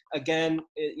 So again,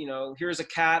 here's a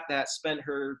cat that spent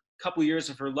her couple years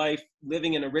of her life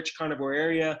living in a rich carnivore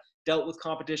area, dealt with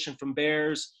competition from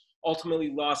bears,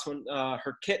 ultimately lost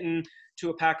her kitten to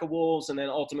a pack of wolves, and then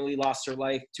ultimately lost her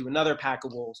life to another pack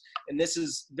of wolves. And this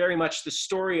is very much the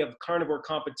story of carnivore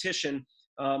competition.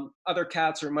 Other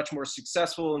cats are much more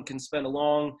successful and can spend a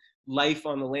long life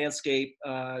on the landscape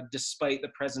despite the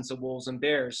presence of wolves and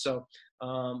bears. So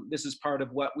this is part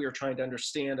of what we are trying to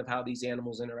understand of how these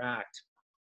animals interact.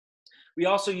 We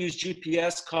also use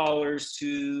GPS collars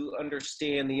to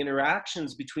understand the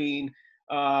interactions between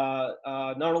not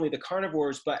only the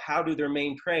carnivores, but how do their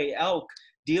main prey, elk,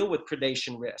 deal with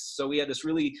predation risks. So we had this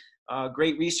really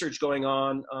great research going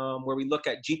on where we look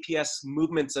at GPS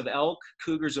movements of elk,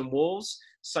 cougars, and wolves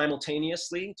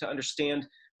simultaneously to understand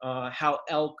how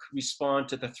elk respond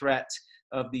to the threat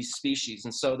of these species.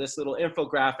 And so this little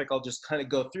infographic, I'll just kind of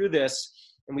go through this.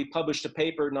 And we published a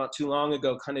paper not too long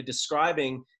ago kind of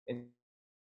describing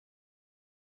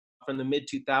from the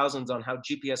mid-2000s on how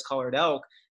GPS collared elk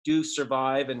do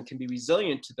survive and can be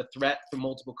resilient to the threat from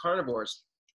multiple carnivores.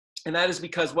 And that is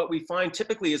because what we find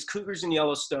typically is cougars in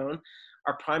Yellowstone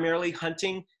are primarily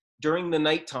hunting during the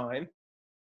nighttime,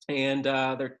 and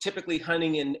they're typically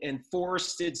hunting in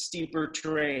forested, steeper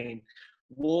terrain.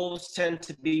 Wolves tend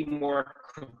to be more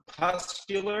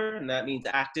crepuscular, and that means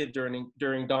active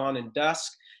during dawn and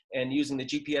dusk. And using the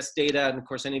GPS data, and of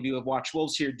course, any of you who have watched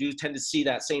wolves here do tend to see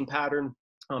that same pattern.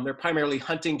 They're primarily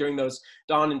hunting during those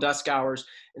dawn and dusk hours.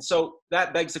 And so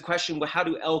that begs the question, well, how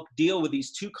do elk deal with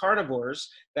these two carnivores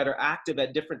that are active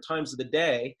at different times of the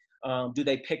day? Do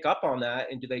they pick up on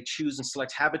that, and do they choose and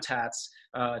select habitats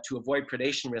to avoid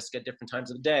predation risk at different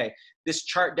times of the day? This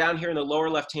chart down here in the lower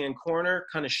left-hand corner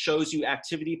kind of shows you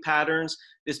activity patterns.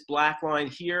 This black line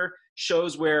here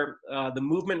shows where the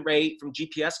movement rate from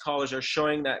GPS collars are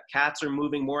showing that cats are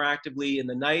moving more actively in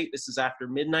the night. This is after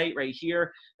midnight right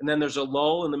here. And then there's a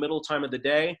lull in the middle time of the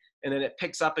day, and then it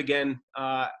picks up again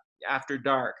after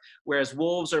dark, whereas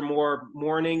wolves are more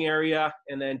morning area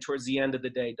and then towards the end of the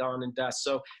day, dawn and dusk.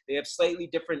 So they have slightly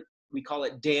different, we call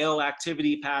it dale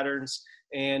activity patterns.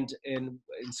 And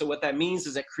so what that means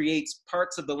is it creates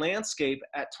parts of the landscape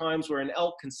at times where an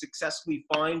elk can successfully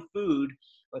find food.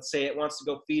 Let's say it wants to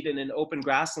go feed in an open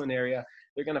grassland area.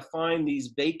 They're going to find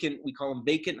these vacant, we call them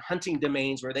vacant hunting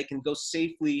domains, where they can go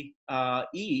safely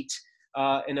eat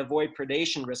and avoid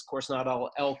predation risk. Of course, not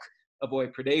all elk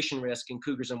avoid predation risk, and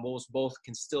cougars and wolves both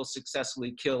can still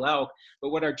successfully kill elk.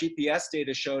 But what our GPS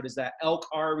data showed is that elk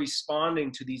are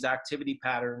responding to these activity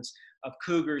patterns of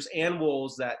cougars and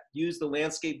wolves that use the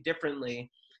landscape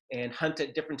differently and hunt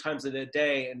at different times of the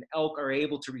day, and elk are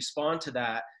able to respond to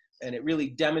that. And it really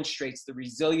demonstrates the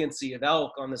resiliency of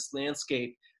elk on this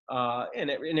landscape. And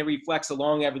it reflects a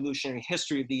long evolutionary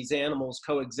history of these animals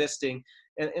coexisting.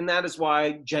 And that is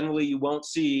why generally you won't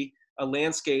see a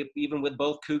landscape, even with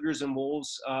both cougars and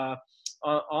wolves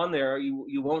on there,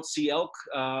 you won't see elk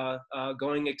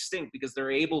going extinct, because they're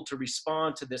able to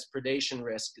respond to this predation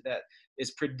risk that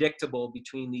is predictable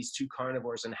between these two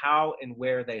carnivores and how and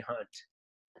where they hunt.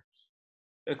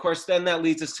 And of course, then that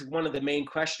leads us to one of the main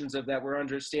questions of that we're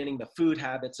understanding the food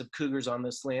habits of cougars on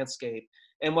this landscape.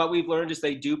 And what we've learned is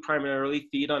they do primarily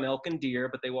feed on elk and deer,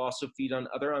 but they will also feed on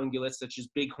other ungulates such as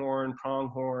bighorn,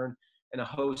 pronghorn, and a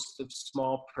host of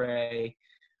small prey.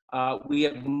 We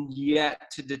have yet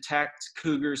to detect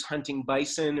cougars hunting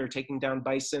bison or taking down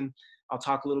bison. I'll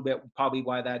talk a little bit probably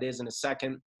why that is in a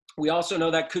second. We also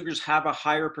know that cougars have a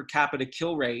higher per capita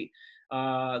kill rate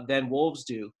than wolves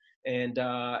do. And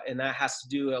that has to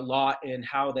do a lot in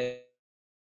how they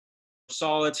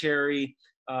solitary.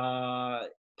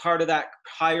 Part of that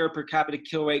higher per capita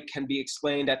kill rate can be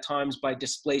explained at times by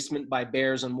displacement by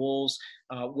bears and wolves.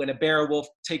 When a bear or wolf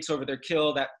takes over their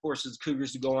kill, that forces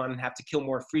cougars to go on and have to kill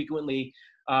more frequently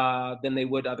than they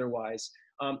would otherwise.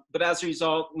 But as a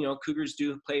result, cougars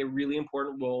do play a really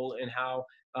important role in how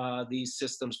these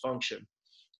systems function.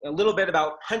 A little bit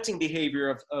about hunting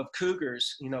behavior of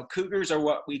cougars. Cougars are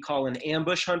what we call an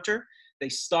ambush hunter. They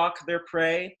stalk their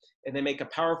prey and they make a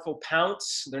powerful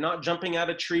pounce. They're not jumping out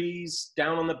of trees,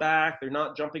 down on the back. They're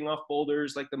not jumping off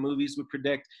boulders like the movies would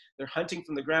predict. They're hunting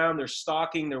from the ground. They're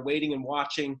stalking. They're waiting and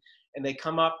watching. And they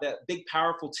come up. That big,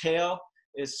 powerful tail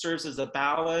serves as a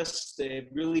ballast. They have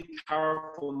really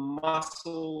powerful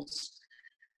muscles.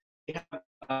 They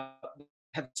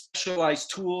have specialized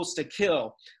tools to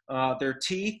kill. Their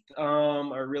teeth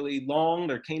are really long.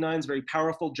 Their canines, very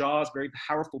powerful jaws, very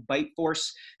powerful bite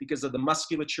force because of the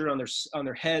musculature on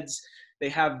their heads. They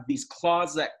have these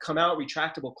claws that come out,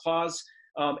 retractable claws,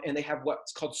 and they have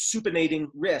what's called supinating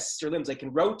wrists or limbs. They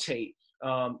can rotate,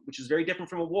 which is very different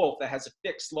from a wolf that has a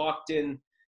fixed, locked-in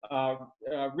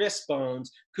wrist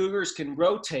bones. Cougars can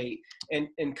rotate,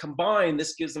 and combine.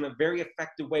 This gives them a very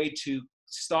effective way to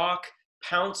stalk,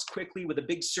 pounce quickly with a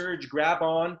big surge, grab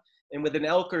on. And with an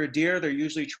elk or a deer, they're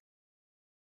usually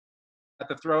at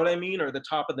the throat, or the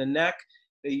top of the neck.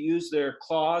 They use their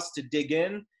claws to dig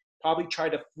in, probably try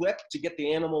to flip to get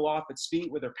the animal off its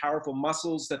feet with their powerful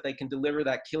muscles that they can deliver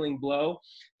that killing blow.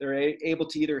 They're able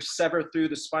to either sever through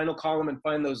the spinal column and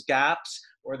find those gaps,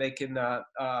 or they can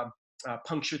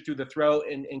puncture through the throat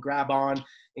and grab on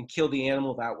and kill the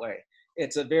animal that way.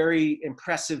 It's a very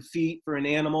impressive feat for an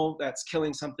animal that's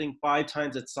killing something 5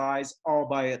 times its size all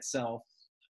by itself.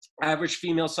 Average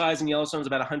female size in Yellowstone is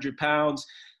about 100 pounds.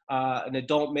 An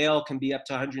adult male can be up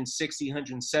to 160,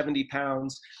 170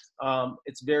 pounds.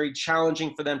 It's very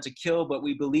challenging for them to kill, but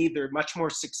we believe they're much more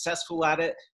successful at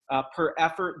it per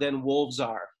effort than wolves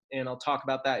are. And I'll talk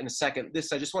about that in a second.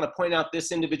 I just want to point out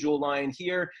this individual lion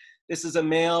here. This is a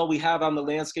male we have on the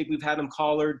landscape. We've had him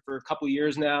collared for a couple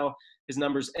years now. His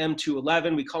number's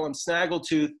M211. We call him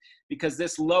snaggletooth because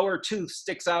this lower tooth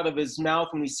sticks out of his mouth.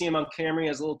 When we see him on camera, he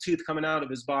has a little tooth coming out of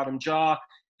his bottom jaw.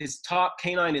 His top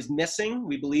canine is missing.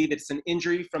 We believe it's an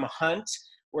injury from a hunt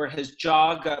where his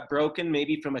jaw got broken,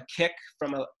 maybe from a kick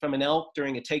from an elk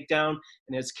during a takedown,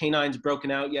 and his canine's broken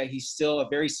out. Yeah, he's still a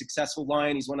very successful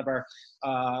lion. He's one of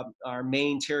our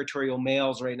main territorial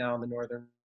males right now in the northern.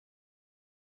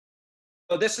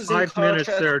 So this is in 5 minutes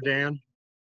contrast. there, Dan.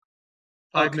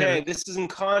 5 Okay, minutes. this is in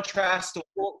contrast to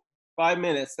 5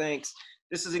 minutes, thanks.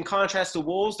 This is in contrast to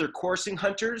wolves. They're coursing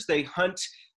hunters. They hunt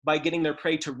by getting their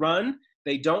prey to run.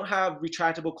 They don't have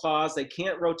retractable claws. They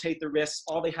can't rotate their wrists.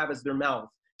 All they have is their mouth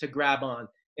to grab on.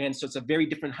 And so it's a very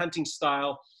different hunting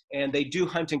style. And they do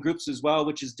hunt in groups as well,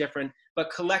 which is different.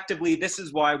 But collectively, this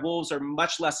is why wolves are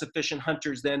much less efficient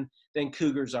hunters than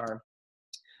cougars are.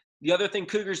 The other thing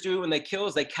cougars do when they kill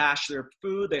is they cache their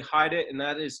food, they hide it, and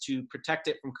that is to protect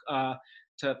it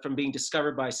from being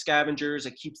discovered by scavengers.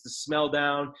 It keeps the smell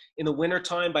down. In the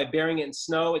wintertime, by burying it in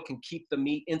snow, it can keep the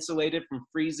meat insulated from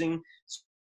freezing.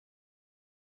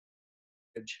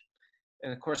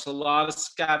 And of course, a lot of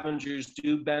scavengers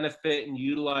do benefit and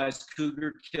utilize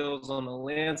cougar kills on the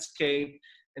landscape.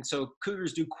 And so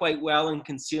cougars do quite well in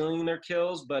concealing their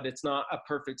kills, but it's not a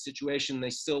perfect situation.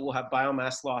 They still will have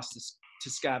biomass loss to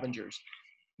scavengers.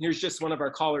 Here's just one of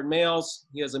our collared males.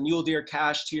 He has a mule deer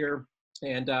cached here,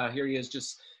 and here he is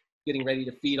just getting ready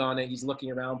to feed on it. He's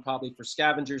looking around probably for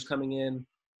scavengers coming in.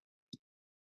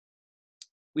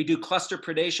 We do cluster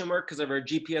predation work because of our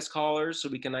GPS collars, so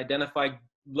we can identify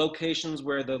locations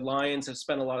where the lions have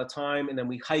spent a lot of time, and then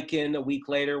we hike in a week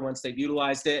later once they've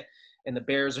utilized it, and the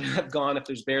bears have gone if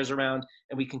there's bears around,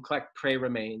 and we can collect prey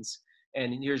remains.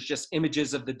 And here's just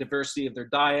images of the diversity of their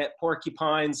diet.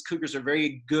 Porcupines, cougars are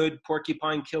very good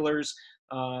porcupine killers.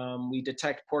 We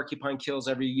detect porcupine kills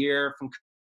every year.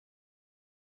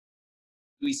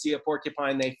 We see a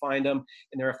porcupine, they find them,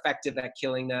 and they're effective at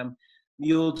killing them.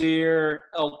 Mule deer,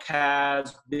 elk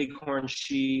calves, bighorn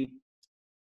sheep.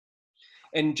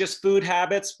 And just food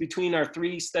habits between our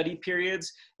 3 study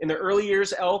periods. In the early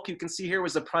years, elk, you can see here,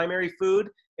 was the primary food.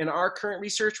 In our current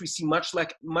research, we see much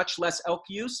less elk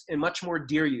use and much more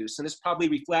deer use. And this probably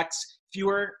reflects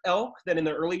fewer elk than in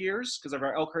the early years because of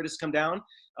our elk herd has come down.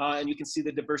 And you can see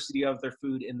the diversity of their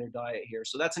food in their diet here.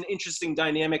 So that's an interesting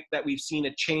dynamic that we've seen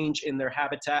a change in their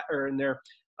habitat, or in their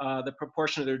the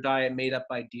proportion of their diet made up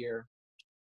by deer.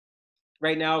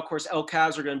 Right now, of course, elk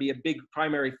calves are going to be a big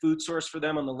primary food source for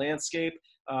them on the landscape.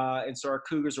 And so our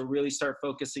cougars will really start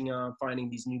focusing on finding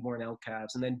these newborn elk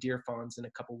calves, and then deer fawns in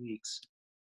a couple weeks.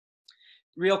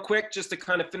 Real quick, just to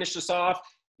kind of finish this off,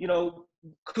 you know,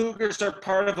 cougars are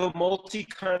part of a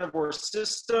multi-carnivore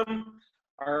system.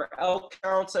 Our elk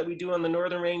counts that we do on the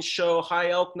northern range show high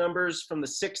elk numbers from the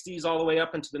 60s all the way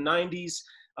up into the 90s.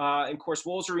 And of course,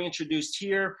 wolves are reintroduced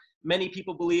here. Many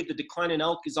people believe the decline in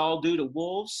elk is all due to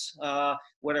wolves.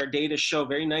 What our data show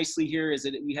very nicely here is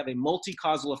that we have a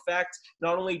multi-causal effect.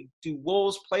 Not only do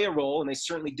wolves play a role, and they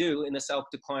certainly do in this elk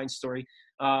decline story,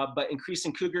 but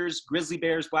increasing cougars, grizzly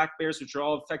bears, black bears, which are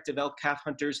all effective elk calf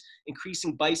hunters,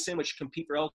 increasing bison, which compete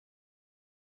for elk.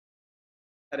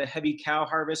 Had a heavy cow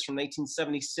harvest from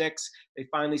 1976. They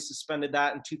finally suspended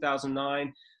that in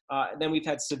 2009. Then we've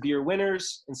had severe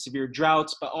winters and severe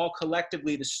droughts, but all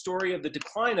collectively, the story of the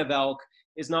decline of elk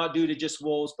is not due to just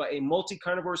wolves, but a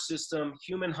multi-carnivore system,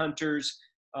 human hunters,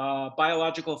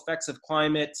 biological effects of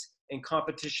climate, and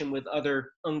competition with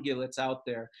other ungulates out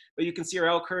there. But you can see our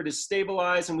elk herd is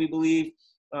stabilized, and we believe,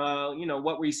 you know,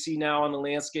 what we see now on the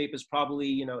landscape is probably,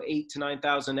 you know, 8,000 to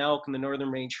 9,000 elk in the northern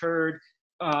range herd,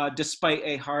 despite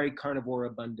a high carnivore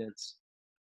abundance.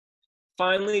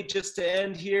 Finally, just to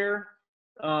end here,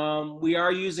 we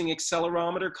are using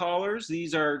accelerometer collars.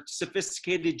 These are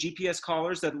sophisticated GPS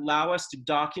collars that allow us to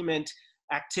document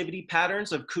activity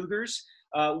patterns of cougars.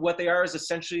 What they are is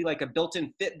essentially like a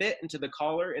built-in Fitbit into the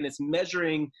collar, and it's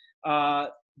measuring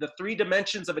the 3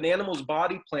 dimensions of an animal's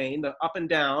body plane, the up and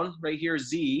down, right here,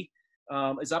 Z,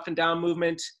 is up and down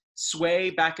movement, sway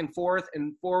back and forth,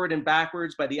 and forward and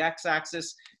backwards by the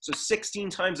x-axis. So 16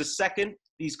 times a second,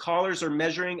 these collars are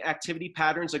measuring activity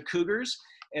patterns of cougars.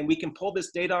 And we can pull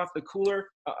this data off the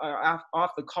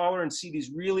collar and see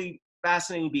these really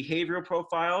fascinating behavioral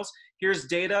profiles. Here's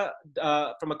data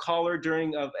from a caller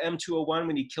during of M201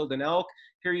 when he killed an elk.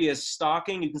 Here he is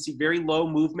stalking. You can see very low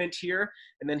movement here.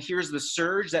 And then here's the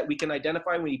surge that we can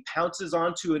identify when he pounces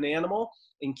onto an animal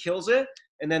and kills it.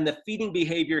 And then the feeding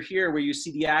behavior here, where you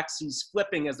see the axes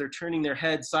flipping as they're turning their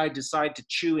head side to side to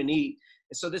chew and eat.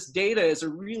 And so this data is a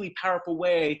really powerful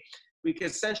way we can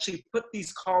essentially put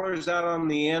these collars out on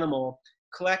the animal,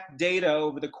 collect data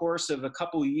over the course of a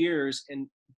couple of years, and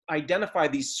identify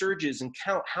these surges and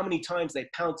count how many times they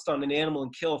pounced on an animal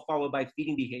and kill, followed by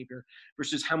feeding behavior,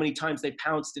 versus how many times they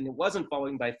pounced and it wasn't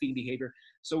following by feeding behavior.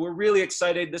 So we're really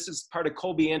excited. This is part of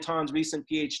Colby Anton's recent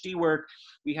PhD work.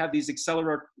 We have these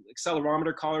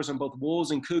accelerometer collars on both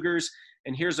wolves and cougars.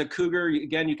 And here's a cougar.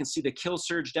 Again, you can see the kill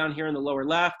surge down here in the lower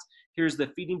left. Here's the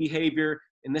feeding behavior,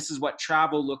 and this is what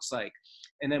travel looks like.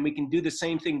 And then we can do the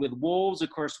same thing with wolves.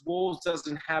 Of course, wolves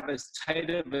doesn't have as tight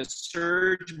of a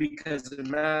surge, because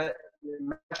imagine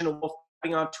a wolf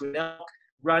running onto an elk,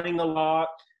 running a lot.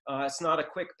 It's not a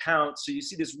quick pounce. So you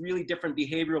see this really different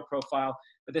behavioral profile.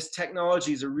 But this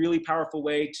technology is a really powerful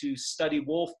way to study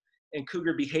wolf and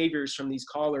cougar behaviors from these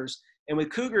collars. And with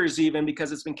cougars, even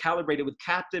because it's been calibrated with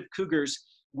captive cougars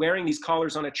wearing these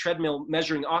collars on a treadmill,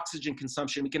 measuring oxygen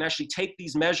consumption, we can actually take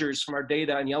these measures from our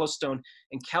data in Yellowstone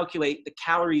and calculate the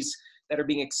calories that are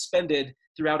being expended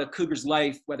throughout a cougar's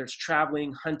life, whether it's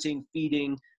traveling, hunting,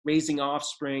 feeding, raising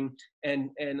offspring. And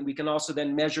we can also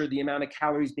then measure the amount of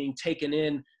calories being taken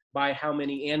in by how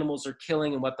many animals are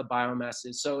killing and what the biomass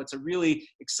is. So it's a really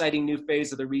exciting new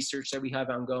phase of the research that we have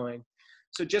ongoing.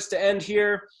 So just to end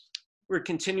here, we're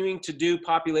continuing to do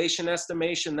population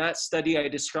estimation. That study I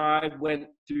described went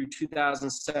through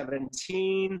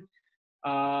 2017.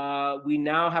 We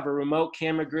now have a remote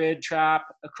camera grid trap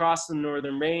across the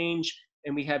northern range,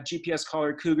 and we have GPS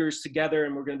collared cougars together,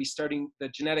 and we're going to be starting the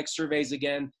genetic surveys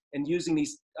again. And using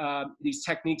these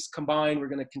techniques combined, we're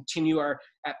going to continue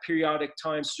at periodic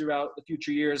times throughout the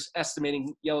future years,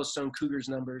 estimating Yellowstone cougars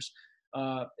numbers.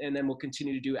 And then we'll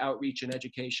continue to do outreach and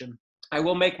education. I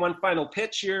will make one final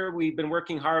pitch here. We've been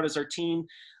working hard as our team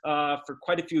for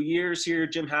quite a few years here.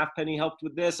 Jim Halfpenny helped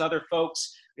with this, other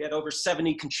folks. We had over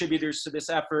 70 contributors to this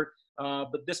effort.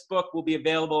 But this book will be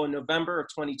available in November of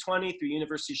 2020 through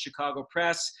University of Chicago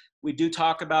Press. We do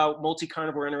talk about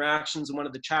multi-carnivore interactions in one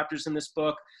of the chapters in this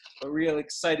book. We're really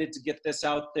excited to get this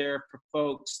out there for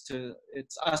folks.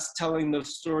 It's us telling the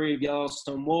story of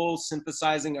Yellowstone wolves,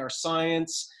 synthesizing our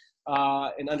science,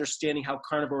 and understanding how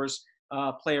carnivores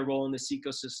play a role in this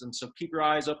ecosystem. So keep your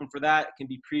eyes open for that. It can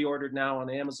be pre-ordered now on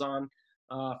Amazon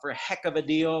for a heck of a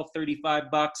deal,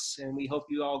 $35. And we hope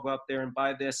you all go out there and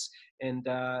buy this and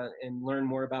learn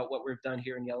more about what we've done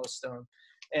here in Yellowstone.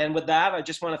 And with that, I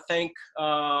just want to thank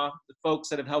the folks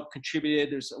that have helped contribute.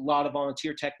 There's a lot of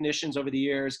volunteer technicians over the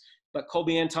years, but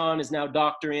Colby Anton is now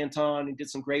Dr. Anton. He did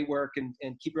some great work, and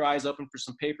keep your eyes open for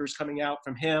some papers coming out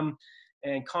from him.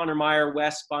 And Connor Meyer,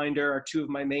 Wes Binder are two of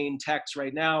my main techs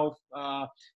right now.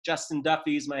 Justin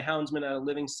Duffy's my houndsman out of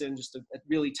Livingston, just a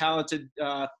really talented,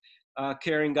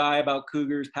 caring guy about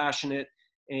cougars, passionate,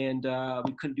 and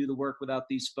we couldn't do the work without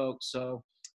these folks. So,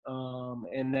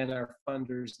 and then our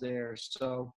funders there.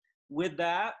 So with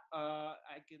that,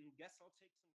 I can guess I'll take